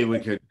so much. Maybe we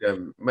could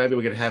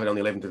have it on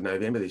the 11th of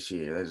November this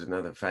year. There's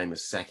another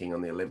famous sacking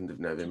on the 11th of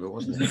November,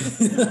 wasn't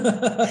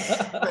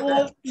there?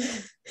 Well,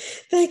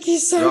 thank you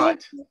so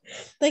much.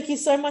 Thank you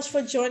so much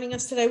for joining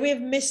us today. We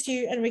have missed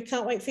you, and we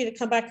can't wait for you to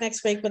come back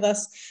next week with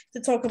us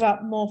to talk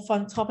about more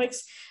fun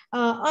topics.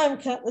 I'm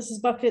Kat, this is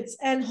Buckets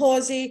and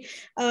Horsey.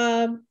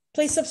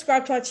 Please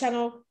subscribe to our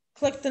channel,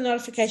 click the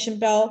notification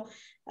bell.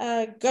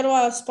 Go to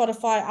our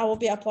Spotify. I will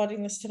be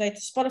uploading this today to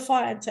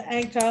Spotify and to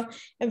Anchor.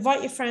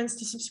 Invite your friends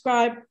to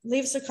subscribe.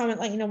 Leave us a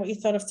comment, let you know what you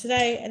thought of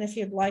today, and if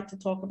you'd like to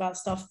talk about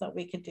stuff that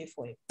we could do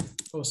for you.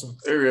 Awesome.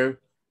 There you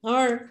go.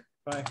 All right.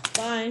 Bye.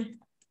 Bye.